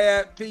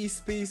 Yeah,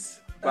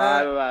 peace.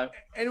 Bye.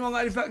 Anyone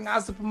got anything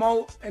else to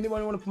promote?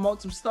 Anyone want to promote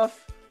some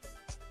stuff?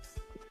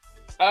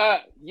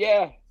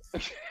 Yeah.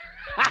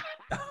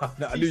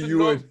 I knew you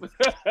would.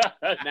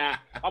 Nah,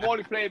 I'm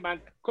only playing, man.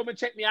 Come and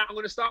check me out. I'm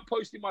going to start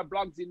posting my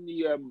blogs in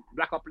the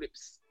Black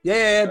Oplips.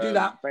 Yeah, do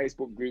that.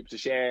 Facebook group to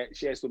share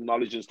some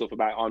knowledge and stuff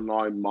about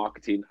online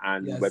marketing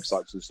and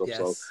websites and stuff. Yes.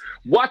 So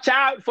watch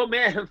out for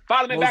me.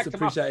 Follow me back to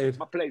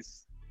my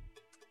place.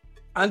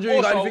 Andrew,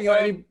 you got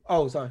anything?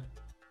 Sorry.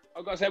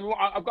 I've got to say,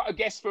 I've got a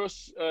guest for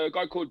us, a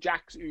guy called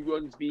Jax, who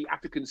runs the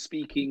African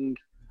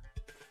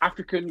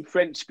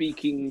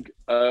French-speaking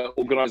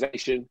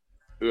organisation,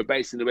 who are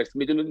based in the West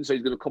Midlands. So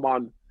he's going to come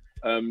on.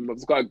 I've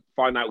just got to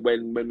find out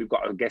when we've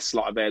got a guest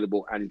slot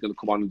available, and he's going to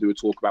come on and do a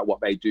talk about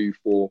what they do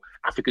for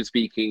African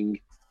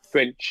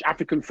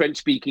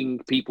French-speaking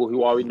people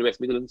who are in the West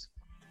Midlands.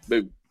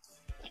 Boom.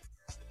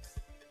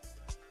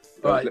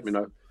 Right. Let me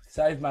know.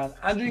 Safe, man.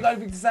 Andrew, you got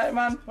anything to say,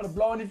 man? Want to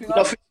blow anything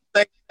up?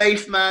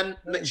 Safe, man.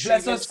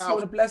 Bless us.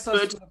 Want to bless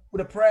us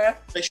with a prayer?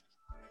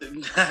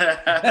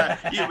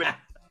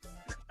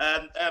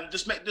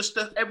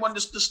 Everyone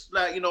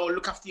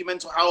look after your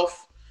mental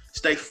health,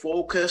 stay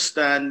focused,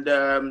 and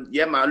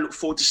man, I look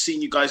forward to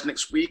seeing you guys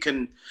next week,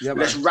 and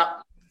let's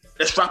rap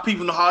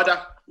even harder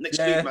next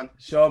week, man.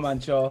 Sure, man.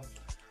 Sure.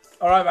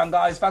 All right, man,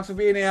 guys. Thanks for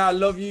being here. I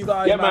love you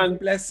guys, man.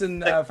 Bless,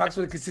 and thanks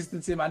for the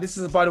consistency, man. This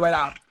is, by the way,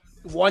 that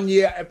 1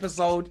 year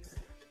episode,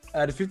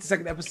 the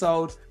 52nd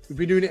episode. We've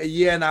been doing it a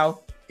year now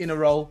in a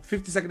row.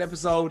 52nd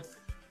episode.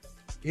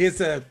 Here's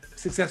a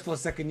successful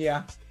second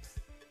year.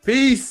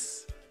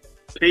 Peace.